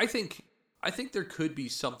 I think there could be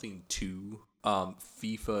something to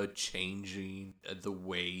FIFA changing the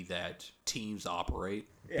way that teams operate.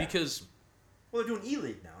 Yeah. Because, well, they're doing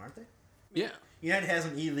E-League now, aren't they? Yeah. United has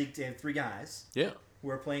an E-League. They have 3 guys. Yeah. Who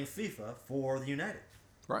are playing FIFA for the United.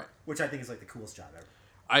 Right. Which I think is like the coolest job ever.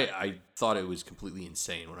 I thought it was completely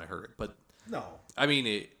insane when I heard it, but No. I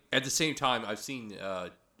mean, at the same time, I've seen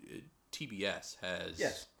TBS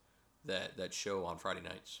has that show on Friday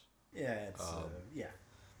nights. Yeah, it's yeah.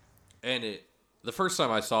 And the first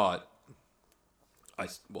time I saw it, I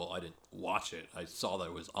didn't watch it. I saw that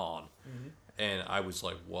it was on, and I was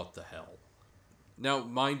like, "What the hell?" Now,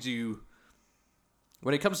 mind you,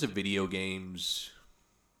 when it comes to video games,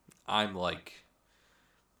 I'm like,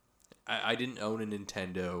 I didn't own a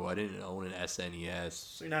Nintendo. I didn't own an SNES.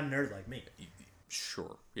 So you're not a nerd like me.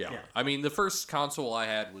 Sure, yeah. Yeah. I mean, the first console I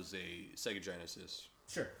had was a Sega Genesis.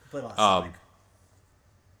 Sure. Played a lot of Sonic.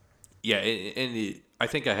 Yeah, and I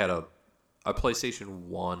think I had a PlayStation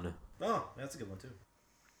 1. Oh, that's a good one too.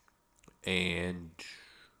 And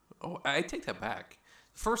I take that back.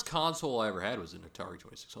 The first console I ever had was an Atari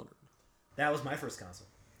 2600. That was my first console.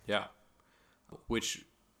 Yeah, which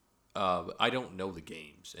I don't know the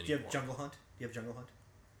games anymore. Do you have Jungle Hunt?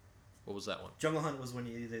 What was that one? Jungle Hunt was when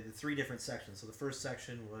you the three different sections. So the first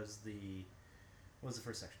section was what was the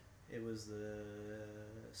first section? It was the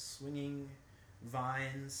swinging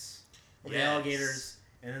vines, or the alligators,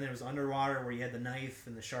 and then there was underwater where you had the knife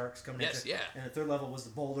and the sharks coming at you. Yeah. And the third level was the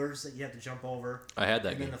boulders that you had to jump over. I had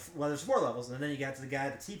that and game. Then there's 4 levels, and then you got to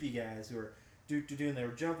the teepee guys who were and they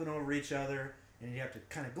were jumping over each other, and you have to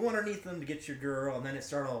kind of go underneath them to get your girl, and then it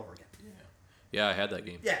started all over again. Yeah, I had that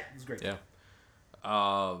game. Yeah, it was great. Yeah.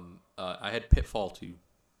 I had Pitfall too.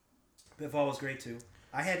 Pitfall was great too.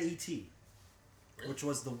 I had E.T., which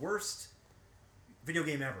was the worst video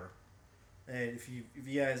game ever. And if you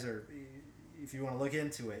guys if you want to look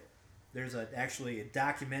into it, there's actually a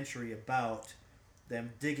documentary about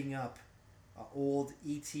them digging up old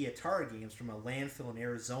E.T. Atari games from a landfill in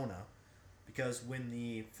Arizona, because when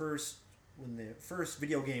the first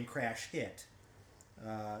video game crash hit,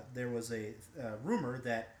 there was a rumor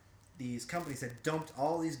that these companies had dumped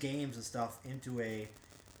all these games and stuff into a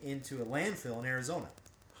landfill in Arizona.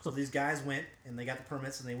 So these guys went and they got the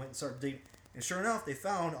permits and they went and started digging. And sure enough, they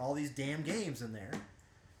found all these damn games in there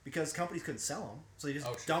because companies couldn't sell them. So they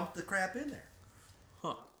just dumped the crap in there.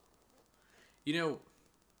 Huh. You know,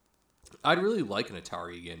 I'd really like an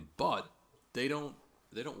Atari again, but they don't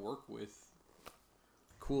work with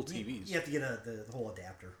cool TVs. You have to get the whole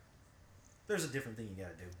adapter. There's a different thing you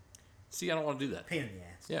got to do. See, I don't want to do that. Pain in the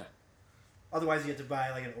ass. Yeah. Otherwise, you have to buy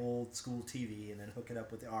like an old school TV and then hook it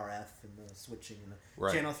up with the RF and the switching and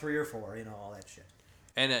the channel 3 or 4, all that shit.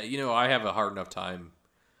 And I have a hard enough time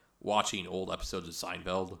watching old episodes of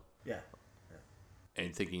Seinfeld. Yeah.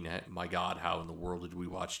 And thinking, my God, how in the world did we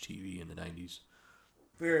watch TV in the 90s?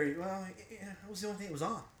 Very well. It was the only thing that was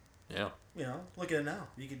on. Yeah. Look at it now.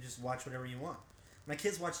 You can just watch whatever you want. My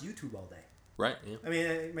kids watch YouTube all day. Right. Yeah. I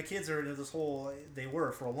mean, my kids are in this whole. They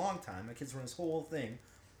were for a long time. My kids were in this whole thing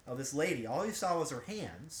of this lady. All you saw was her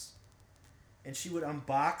hands, and she would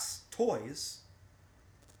unbox toys.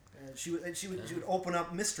 She would open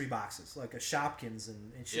up mystery boxes like a Shopkins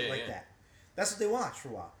and shit like that. That's what they watched for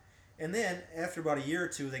a while. And then after about a year or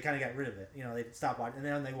two, they kind of got rid of it. They stopped watching. And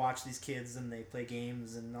then they watch these kids and they play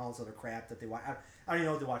games and all this other crap that they watch. I don't even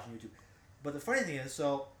know what they watch on YouTube. But the funny thing is,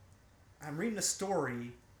 so I'm reading a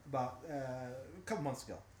story about a couple months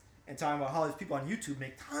ago and talking about how these people on YouTube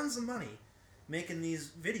make tons of money making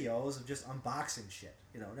these videos of just unboxing shit.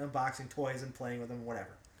 Unboxing toys and playing with them,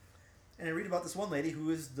 whatever. And I read about this one lady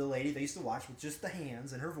who is the lady they used to watch with just the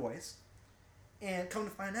hands and her voice. And come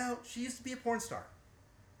to find out, she used to be a porn star.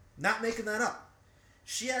 Not making that up.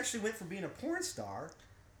 She actually went from being a porn star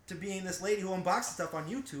to being this lady who unboxes stuff on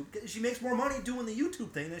YouTube. She makes more money doing the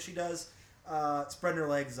YouTube thing than she does spreading her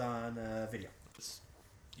legs on video.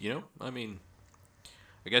 I mean,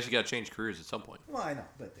 I guess you got to change careers at some point. Well, I know,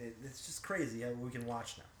 but it's just crazy how we can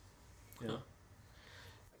watch now.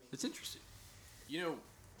 It's interesting.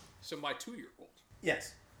 So my 2-year-old.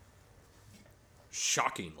 Yes.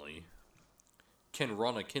 Shockingly, can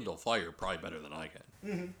run a Kindle Fire probably better than I can.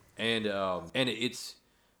 Mm-hmm. And it's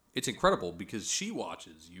incredible because she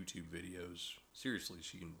watches YouTube videos. Seriously,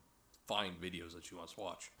 she can find videos that she wants to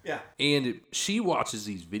watch. Yeah. And she watches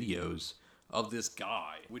these videos of this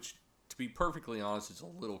guy, which, to be perfectly honest, is a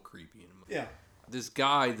little creepy. Yeah. This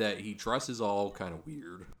guy that he dresses all kind of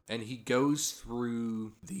weird, and he goes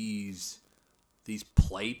through these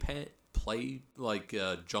play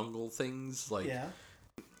jungle things, like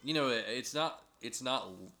it's not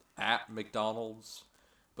at McDonald's,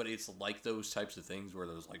 but it's like those types of things where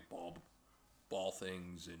there's like ball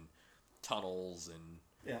things and tunnels and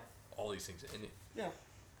all these things, and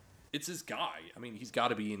it's this guy. I mean, he's got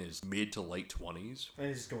to be in his mid to late 20s, and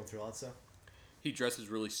he's just going through all that stuff. He dresses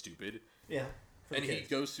really stupid. Yeah. And he kids.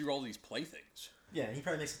 goes through all these playthings. Yeah, and he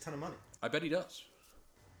probably makes a ton of money. I bet he does.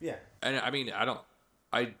 Yeah. And I mean,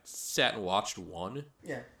 I sat and watched one,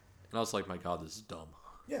 Yeah. and I was like, my God, this is dumb.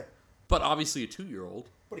 Yeah. But obviously a 2-year-old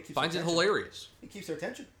But it keeps finds it their attention. hilarious. It keeps their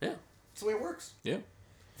attention. Yeah. That's the way it works. Yeah.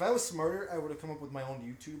 If I was smarter, I would have come up with my own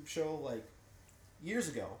YouTube show like years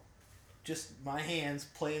ago. Just my hands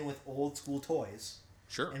playing with old school toys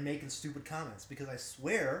Sure. and making stupid comments because I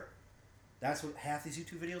swear that's what half these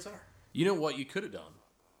YouTube videos are. You know what you could have done?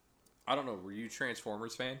 I don't know. Were you a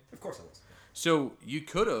Transformers fan? Of course I was. So you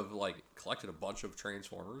could have like collected a bunch of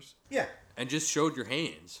Transformers Yeah. and just showed your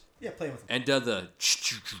hands Yeah, playing with them. and done the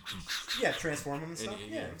Yeah, transform them and stuff.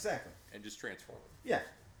 And, yeah, yeah. exactly. and just transform them. Yeah.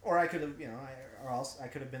 Or I could have, or else I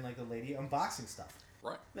could have been like the lady unboxing stuff.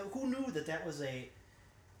 Right. Now, who knew that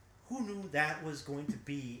was going to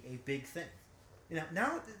be a big thing?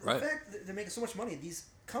 Now the Right. fact that they're making so much money, these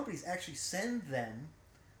companies actually send them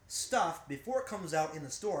stuff before it comes out in the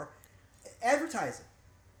store, advertising.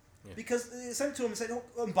 Yeah. Because they send it to them and say, "Oh,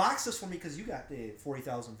 unbox this for me because you got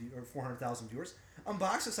 40,000 or 400,000 viewers.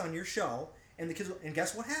 Unbox this on your show," and the kids. And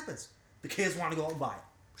guess what happens? The kids want to go out and buy it.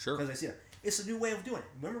 Sure. Because they see it. It's a new way of doing it.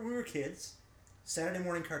 Remember when we were kids? Saturday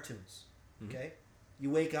morning cartoons. Okay, you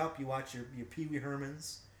wake up, you watch your Pee Wee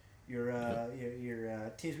Hermans, your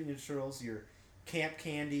Teenage Mutant Ninja Turtles, your Camp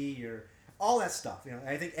Candy, your all that stuff.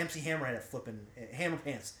 I think MC Hammer had a flipping Hammer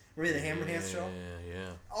Pants. Remember the Hammer Pants show?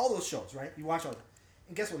 Yeah. All those shows, right? You watch all them.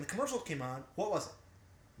 And guess what? When the commercials came on, what was it?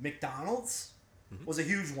 McDonald's was a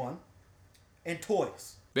huge one, and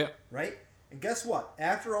toys, Yeah. right? And guess what?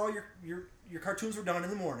 After all your cartoons were done in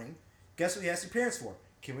the morning, guess what you asked your parents for?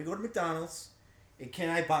 Can we go to McDonald's? And can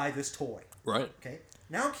I buy this toy? Right. Okay.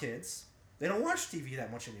 Now kids, they don't watch TV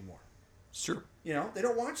that much anymore. Sure. They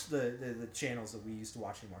don't watch the channels that we used to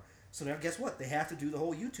watch anymore. So now guess what? They have to do the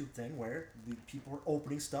whole YouTube thing where the people are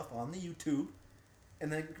opening stuff on the YouTube.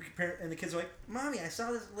 And then the kids are like, "Mommy, I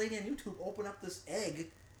saw this lady on YouTube open up this egg,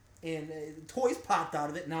 and toys popped out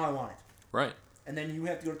of it. Now I want it." Right. And then you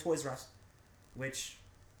have to go to Toys R Us, which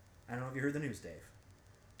I don't know if you heard the news, Dave.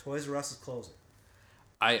 Toys R Us is closing.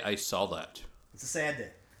 I saw that. It's a sad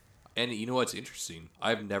day. And you know what's interesting?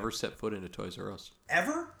 I've never set foot into Toys R Us.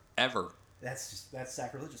 Ever? Ever. That's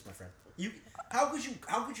sacrilegious, my friend. How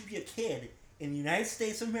could you be a kid in the United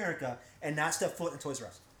States of America and not step foot in Toys R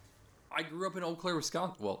Us? I grew up in Eau Claire,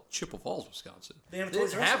 Wisconsin. Well, Chippewa Falls, Wisconsin. They have a They Toys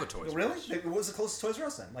didn't R Us. have a Toys R Really? Us. What was the closest Toys R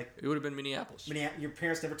Us then? Like It would have been Minneapolis. Your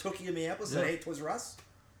parents never took you to Minneapolis and No. said, "Hey, Toys R Us"?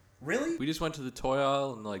 Really? We just went to the toy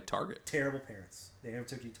aisle and like Target. Terrible parents. They never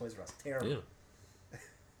took you to Toys R Us. Terrible.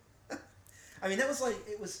 Yeah. I mean, that was like,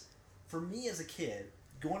 it was, for me as a kid,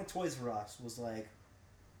 going to Toys R Us was like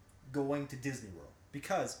going to Disney World.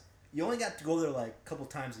 Because you only got to go there like a couple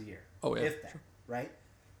times a year. Oh, yeah. If that, right?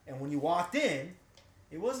 And when you walked in,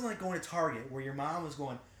 it wasn't like going to Target where your mom was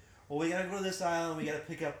going, "Well, we gotta go to this aisle and we gotta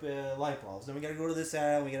pick up light bulbs. Then we gotta go to this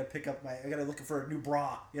aisle and we gotta pick up I gotta look for a new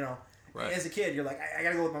bra," Right. As a kid, you're like, I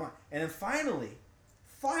gotta go with my mom. And then finally,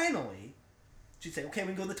 she'd say, "Okay, we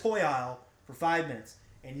can go to the toy aisle for 5 minutes."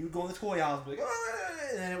 And you would go in the toy aisle and be like, "Oh,"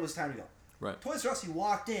 and then it was time to go. Right. Toys R Us, you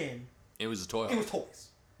walked in, It was a toy it aisle. was toys.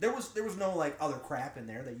 There was no like other crap in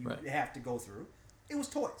there that you Right. have to go through. It was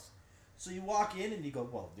toys. So you walk in and you go,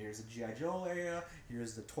 well, there's the G.I. Joe area,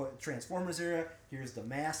 here's the Transformers area, here's the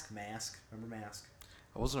Mask. Remember Mask?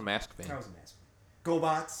 I wasn't a Mask I fan. was a Mask.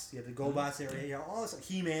 GoBots, you have the GoBots area, you have all this,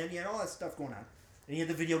 He-Man, you had all that stuff going on. And you had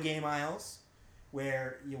the video game aisles,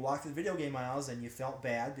 where you walked through the video game aisles and you felt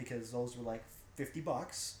bad because those were like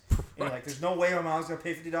 $50. And you're like, there's no way my mom's going to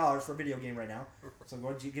pay $50 for a video game right now. So I'm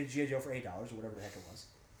going to get G.I. Joe for $8 or whatever the heck it was.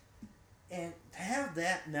 And to have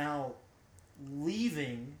that now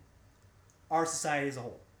leaving our society as a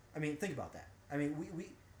whole. I mean, think about that. I mean, we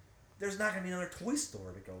there's not going to be another toy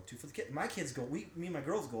store to go to for the kids. My kids go, me and my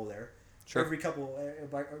girls go there Sure.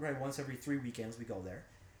 right, once every 3 weekends we go there.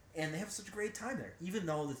 And they have such a great time there. Even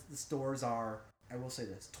though the stores are, I will say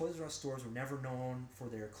this, Toys R Us stores were never known for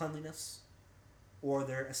their cleanliness or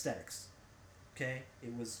their aesthetics. Okay?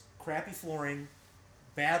 It was crappy flooring,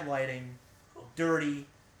 bad lighting, dirty,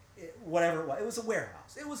 whatever it was. It was a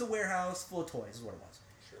warehouse. It was a warehouse full of toys is what it was.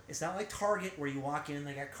 Sure. It's not like Target where you walk in and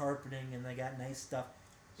they got carpeting and they got nice stuff.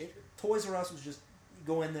 Toys R Us was just, you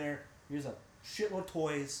go in there, here's a shitload of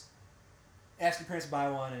toys, ask your parents to buy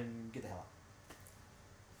one and get the hell out.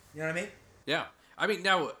 You know what I mean? Yeah. I mean,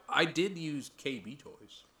 now, I did use KB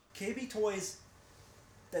Toys. KB Toys,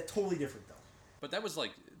 that's totally different though. But that was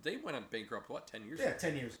like, they went on bankrupt, 10 years Yeah, ago?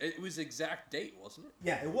 10 years. It was exact date, wasn't it?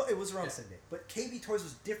 Yeah, it was around the same day. But KB Toys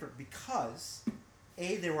was different because,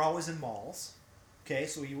 A, they were always in malls. Okay,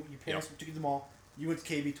 so your parents took you to the mall, you went to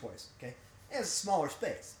KB Toys. Okay? And it's a smaller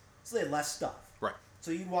space, so they had less stuff. Right.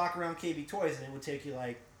 So you'd walk around KB Toys, and it would take you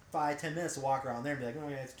like 5-10 minutes to walk around there and be like, oh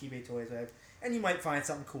yeah, it's KB Toys, and you might find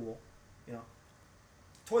something cool, you know.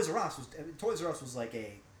 Toys R Us was like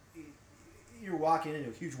you were walking into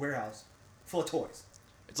a huge warehouse full of toys.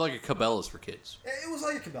 It's like a Cabela's for kids. It was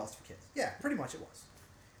like a Cabela's for kids. Yeah, pretty much it was.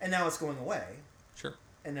 And now it's going away. Sure.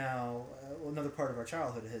 And now another part of our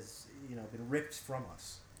childhood has, been ripped from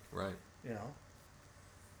us. Right.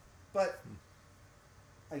 But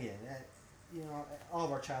again, all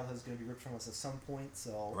of our childhood is going to be ripped from us at some point.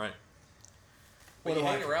 So right. But you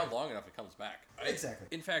hang around long enough, it comes back. Exactly.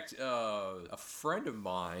 In fact, a friend of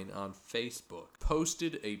mine on Facebook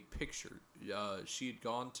posted a picture. She had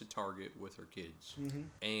gone to Target with her kids,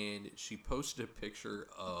 and she posted a picture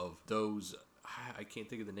of those. I can't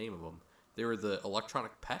think of the name of them. They were the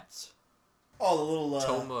electronic pets. Oh, the little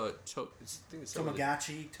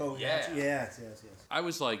Tamagotchi. Yeah. Yes. I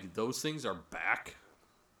was like, those things are back.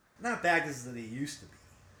 Not back as they used to be.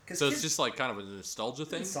 So it's just like kind of a nostalgia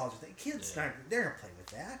thing? Kids, they're going to play with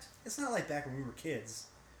that. It's not like back when we were kids,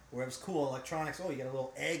 where it was cool electronics. Oh, you got a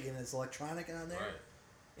little egg and it's electronic on there.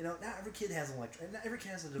 Right. Not every kid has not every kid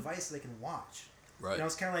has a device they can watch. Right.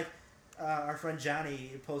 It's kind of like our friend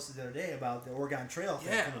Johnny posted the other day about the Oregon Trail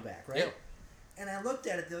thing coming back, right? Yeah. And I looked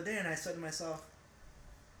at it the other day and I said to myself,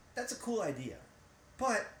 that's a cool idea.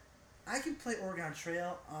 But I can play Oregon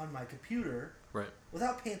Trail on my computer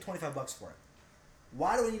without paying $25 for it.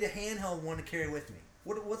 Why do I need a handheld one to carry with me?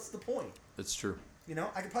 What's the point? That's true.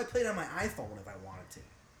 I could probably play it on my iPhone if I wanted to.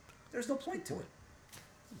 There's no point to it.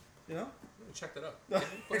 Check that out.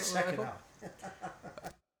 Check it out.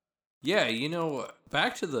 Yeah,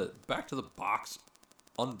 back to the box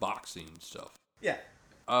unboxing stuff. Yeah.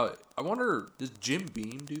 I wonder, does Jim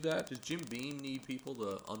Beam do that? Does Jim Beam need people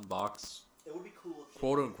to unbox? It would be cool if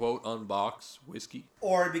quote unquote unbox whiskey.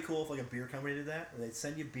 Or it'd be cool if like a beer company did that, where they'd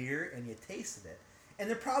send you beer and you tasted it. And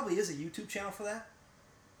there probably is a YouTube channel for that.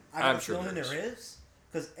 I'm sure there is.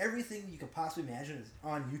 Because everything you can possibly imagine is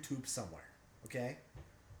on YouTube somewhere. Okay?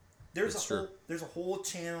 There's a whole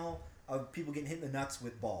channel of people getting hit in the nuts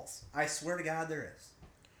with balls. I swear to God there is.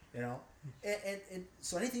 And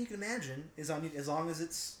so anything you can imagine is on, as long as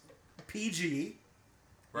it's PG.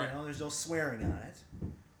 Right. There's no swearing on it.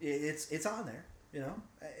 It's on there.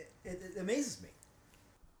 It amazes me.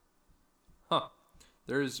 Huh.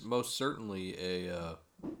 There is most certainly a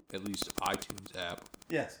at least iTunes app.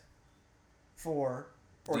 Yes. For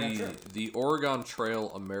Oregon Trail. The Oregon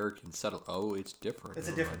Trail American Settle. Oh, it's different. It's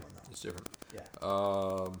a different one, though. It's different. Yeah.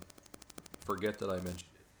 Forget that I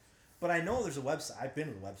mentioned it. But I know there's a website. I've been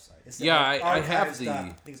to the website. It's I have the. I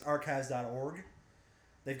think it's archives.org.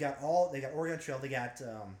 They got Oregon Trail. They got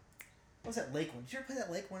what's that lake one? Did you ever play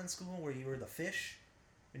that lake one in school where you were the fish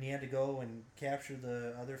and you had to go and capture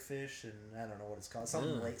the other fish, and I don't know what it's called.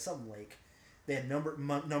 Something lake. They had number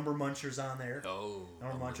munchers on there. Oh,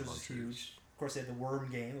 number munchers was huge. Of course, they had the worm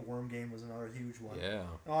game. The worm game was another huge one. Yeah,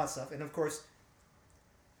 all that stuff. And of course,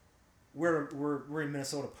 we're in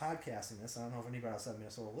Minnesota podcasting this. I don't know if anybody else in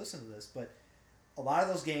Minnesota will listen to this, but a lot of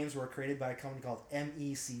those games were created by a company called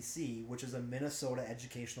MECC, which is a Minnesota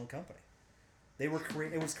educational company. It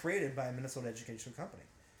was created by a Minnesota educational company.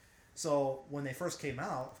 So when they first came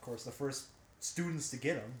out, of course, the first students to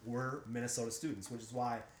get them were Minnesota students, which is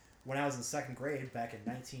why when I was in second grade back in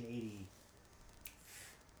 1980,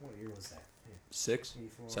 what year was that? 6?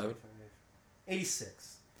 7?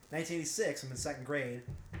 86. 1986, I'm in second grade.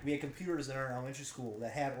 We had computers in our elementary school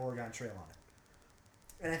that had Oregon Trail on it.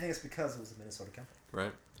 And I think it's because it was a Minnesota company.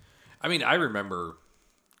 Right. I mean, I remember,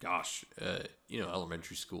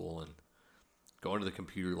 elementary school and going to the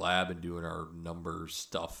computer lab and doing our number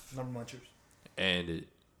stuff. Number munchers. And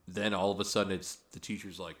then all of a sudden it's the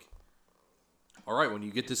teacher's like, all right, when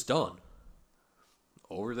you get this done,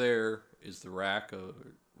 over there is the rack of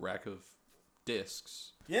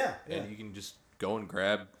discs. Yeah. And you can just go and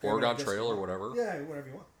grab Oregon Trail or whatever. Yeah, whatever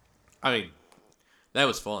you want. I mean, that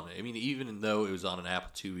was fun. I mean, even though it was on an Apple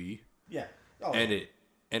IIe. Yeah.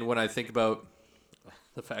 And when I think about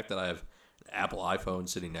the fact that I have an Apple iPhone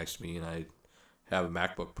sitting next to me and I have a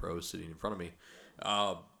MacBook Pro sitting in front of me,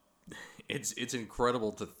 it's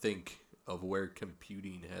incredible to think of where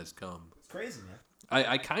computing has come. It's crazy, man.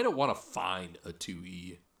 I kind of want to find a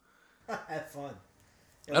 2E. Have fun.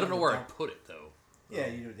 I don't know where I'd put it, though. Yeah, where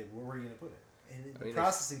are you going to put it? And the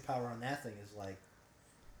processing power on that thing is like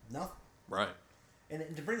nothing. Right.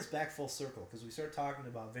 And to bring us back full circle, because we started talking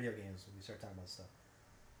about video games when we started talking about stuff,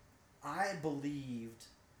 I believed,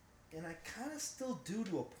 and I kind of still do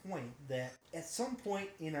to a point, that at some point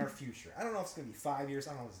in our future, I don't know if it's going to be 5 years,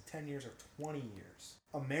 I don't know if it's 10 years or 20 years,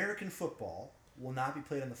 American football will not be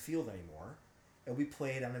played on the field anymore. It will be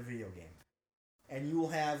played on a video game. and you will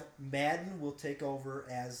have Madden will take over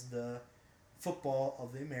as the football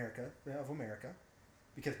of America,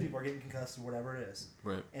 because people are getting concussed or whatever it is.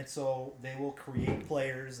 Right. And so they will create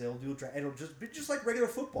players. They'll do a draft. It'll just be just like regular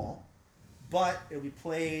football, but it'll be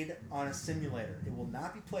played on a simulator. It will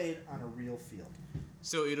not be played on a real field.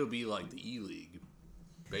 So it'll be like the E-League,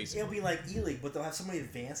 basically. It'll be like E-League, but they'll have so many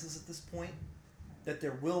advances at this point that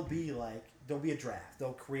there'll be a draft.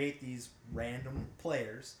 They'll create these random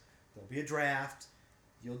players. There'll be a draft.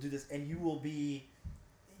 You'll do this, and you will be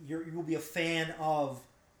a fan of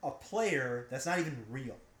a player that's not even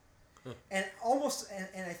real. And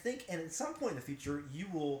I think at some point in the future,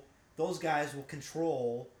 those guys will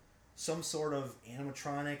control some sort of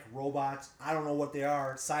animatronic robots. I don't know what they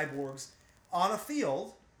are, cyborgs, on a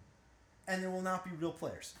field, and there will not be real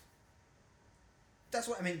players. That's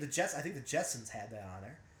what I mean. I think the Jetsons had that on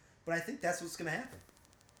there, but I think that's what's going to happen.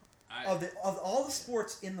 Of all the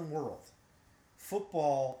sports in the world,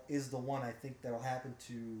 football is the one I think that'll happen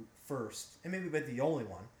to first, and maybe the only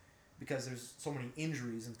one, because there's so many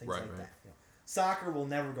injuries and things like that. Soccer will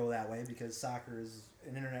never go that way because soccer is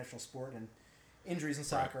an international sport, and injuries in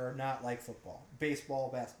soccer are not like football. Baseball,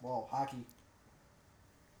 basketball, hockey,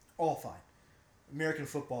 all fine. American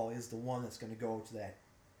football is the one that's going to go to that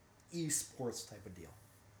esports type of deal.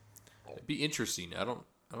 It'd be interesting. I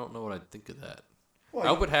don't know what I'd think of that. Well, I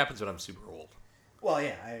hope it happens when I'm super old. Well,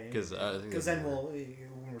 yeah, because then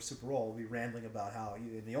when we're super old, we'll be rambling about how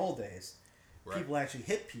in the old days people actually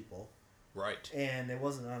hit people, and it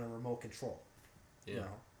wasn't on a remote control. Yeah. You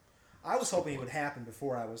know? I was hoping it would happen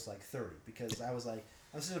before I was like 30, because I was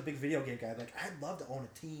such a big video game guy. I'd love to own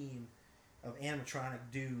a team of animatronic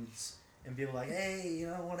dudes and be like, hey,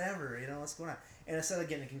 whatever, what's going on? And instead of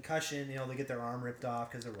getting a concussion, they get their arm ripped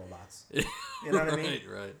off because they're robots. You know what I mean?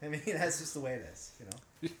 Right. I mean, that's just the way it is,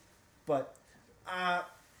 But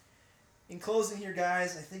in closing here,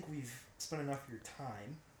 guys, I think we've spent enough of your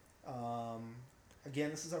time.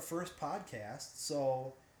 Again, this is our first podcast,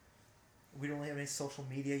 so we don't really have any social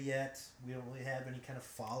media yet. We don't really have any kind of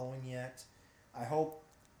following yet. I hope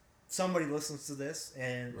somebody listens to this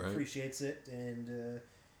and appreciates it, and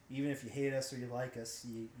even if you hate us or you like us,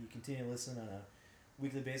 you continue to listen on a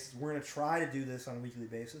weekly basis. We're going to try to do this on a weekly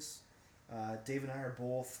basis. Dave and I are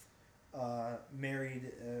both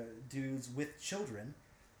married dudes with children,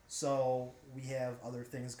 so we have other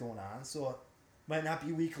things going on. So it might not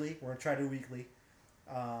be weekly. We're going to try to do weekly.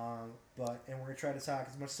 And we're going to try to talk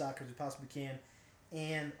as much soccer as we possibly can,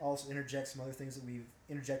 and also interject some other things that we've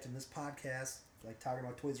interjected in this podcast, like talking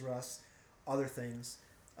about Toys R Us, other things.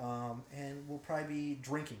 And we'll probably be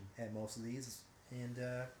drinking at most of these, and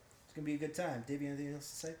it's going to be a good time. Dave, anything else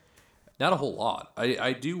to say? Not a whole lot.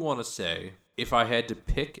 I do want to say, if I had to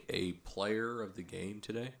pick a player of the game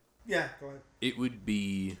today, yeah, go ahead. It would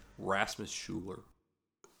be Rasmus Schuler.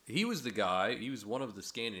 He was the guy. He was one of the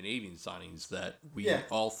Scandinavian signings that we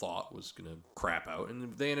all thought was going to crap out,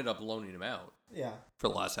 and they ended up loaning him out. Yeah. For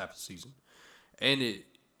the last half of the season, and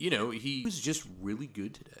he was just really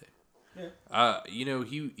good today. Yeah.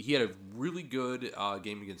 He had a really good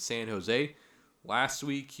game against San Jose. Last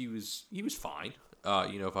week he was fine.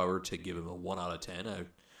 If I were to give him a 1 out of 10,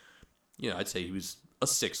 I'd say he was a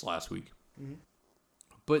 6 last week. Mm-hmm.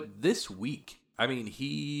 But this week,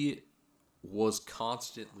 he was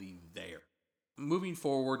constantly there. Moving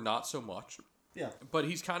forward, not so much. Yeah. But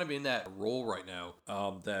he's kind of in that role right now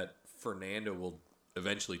that Fernando will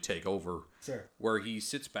eventually take over. Sure. Where he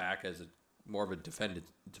sits back as more of a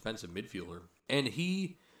defensive midfielder. And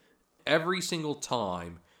every single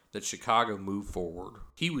time that Chicago moved forward,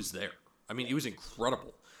 he was there. It was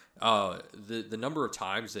incredible. The number of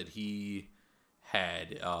times that he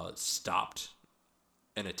had stopped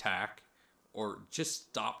an attack or just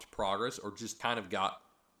stopped progress or just kind of got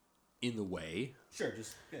in the way. Sure,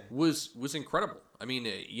 was incredible.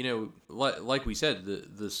 Like we said,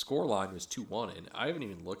 the score line was 2-1, and I haven't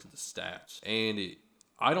even looked at the stats. And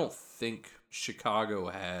I don't think Chicago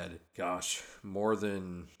had, more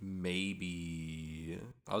than maybe,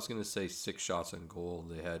 I was going to say 6 shots on goal.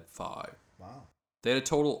 They had 5. Wow. They had a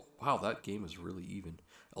total, that game was really even.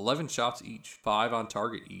 11 shots each, 5 on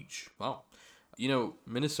target each. Wow.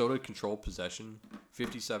 Minnesota controlled possession,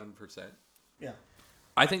 57%. Yeah.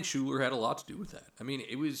 I think Schuler had a lot to do with that.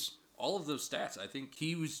 It was all of those stats. I think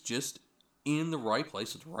he was just in the right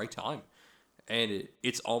place at the right time. And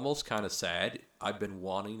it's almost kind of sad. I've been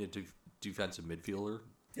wanting a defensive midfielder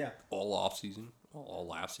all offseason, all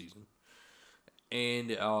last season.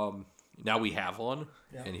 And now we have one.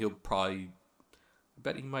 Yeah. And he'll probably, I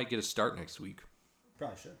bet he might get a start next week.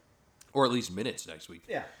 Probably should. Or at least minutes next week.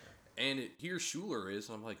 Yeah. And here Schuler is,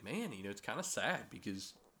 and I'm like, man, it's kind of sad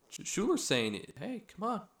because Schuler's saying, hey, come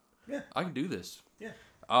on. Yeah. I can do this. Yeah.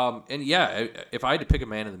 And yeah, if I had to pick a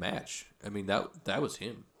man of the match, I mean, that was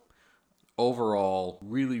him. Overall,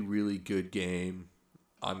 really, really good game.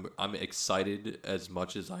 I'm excited as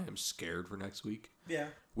much as I am scared for next week. Yeah.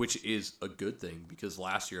 Which is a good thing because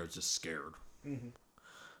last year I was just scared.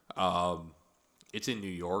 Mm-hmm. It's in New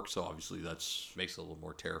York, so obviously that makes it a little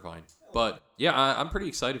more terrifying. But yeah, I'm pretty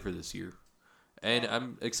excited for this year. And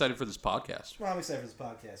I'm excited for this podcast. Well, I'm excited for this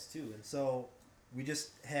podcast too. And so we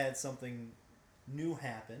just had something new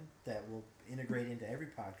happen that will integrate into every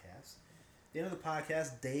podcast. At the end of the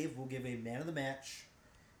podcast, Dave will give a man of the match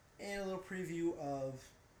and a little preview of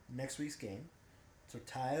next week's game. So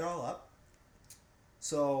tie it all up.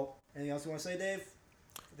 So, anything else you want to say, Dave?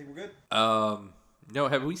 I think we're good. No,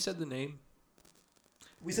 have we said the name?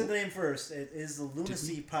 We said the name first. It is the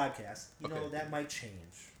Lunacy Podcast. You know, that might change.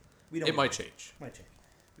 It might change. Might change.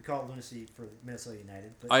 We call it Lunacy for Minnesota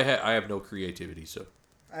United. But I have no creativity, so.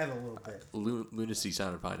 I have a little bit. Lunacy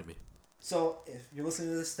sounded fine to me. So, if you're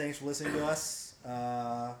listening to this, thanks for listening to us.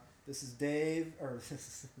 This is Dave, or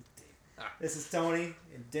this is Tony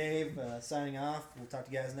and Dave signing off. We'll talk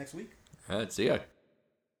to you guys next week. All right, see ya.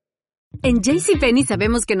 En JCPenney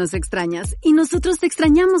sabemos que nos extrañas y nosotros te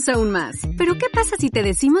extrañamos aún más. Pero ¿qué pasa si te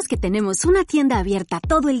decimos que tenemos una tienda abierta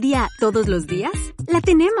todo el día, todos los días? La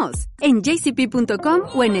tenemos en jcp.com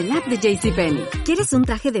o en el app de JCPenney. ¿Quieres un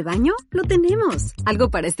traje de baño? Lo tenemos.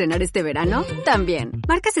 ¿Algo para estrenar este verano? También.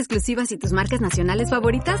 ¿Marcas exclusivas y tus marcas nacionales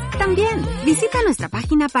favoritas? También. Visita nuestra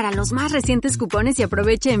página para los más recientes cupones y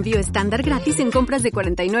aprovecha envío estándar gratis en compras de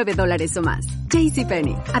 $49 o más.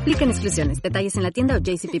 JCPenney. Aplican exclusiones. Detalles en la tienda o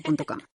jcp.com.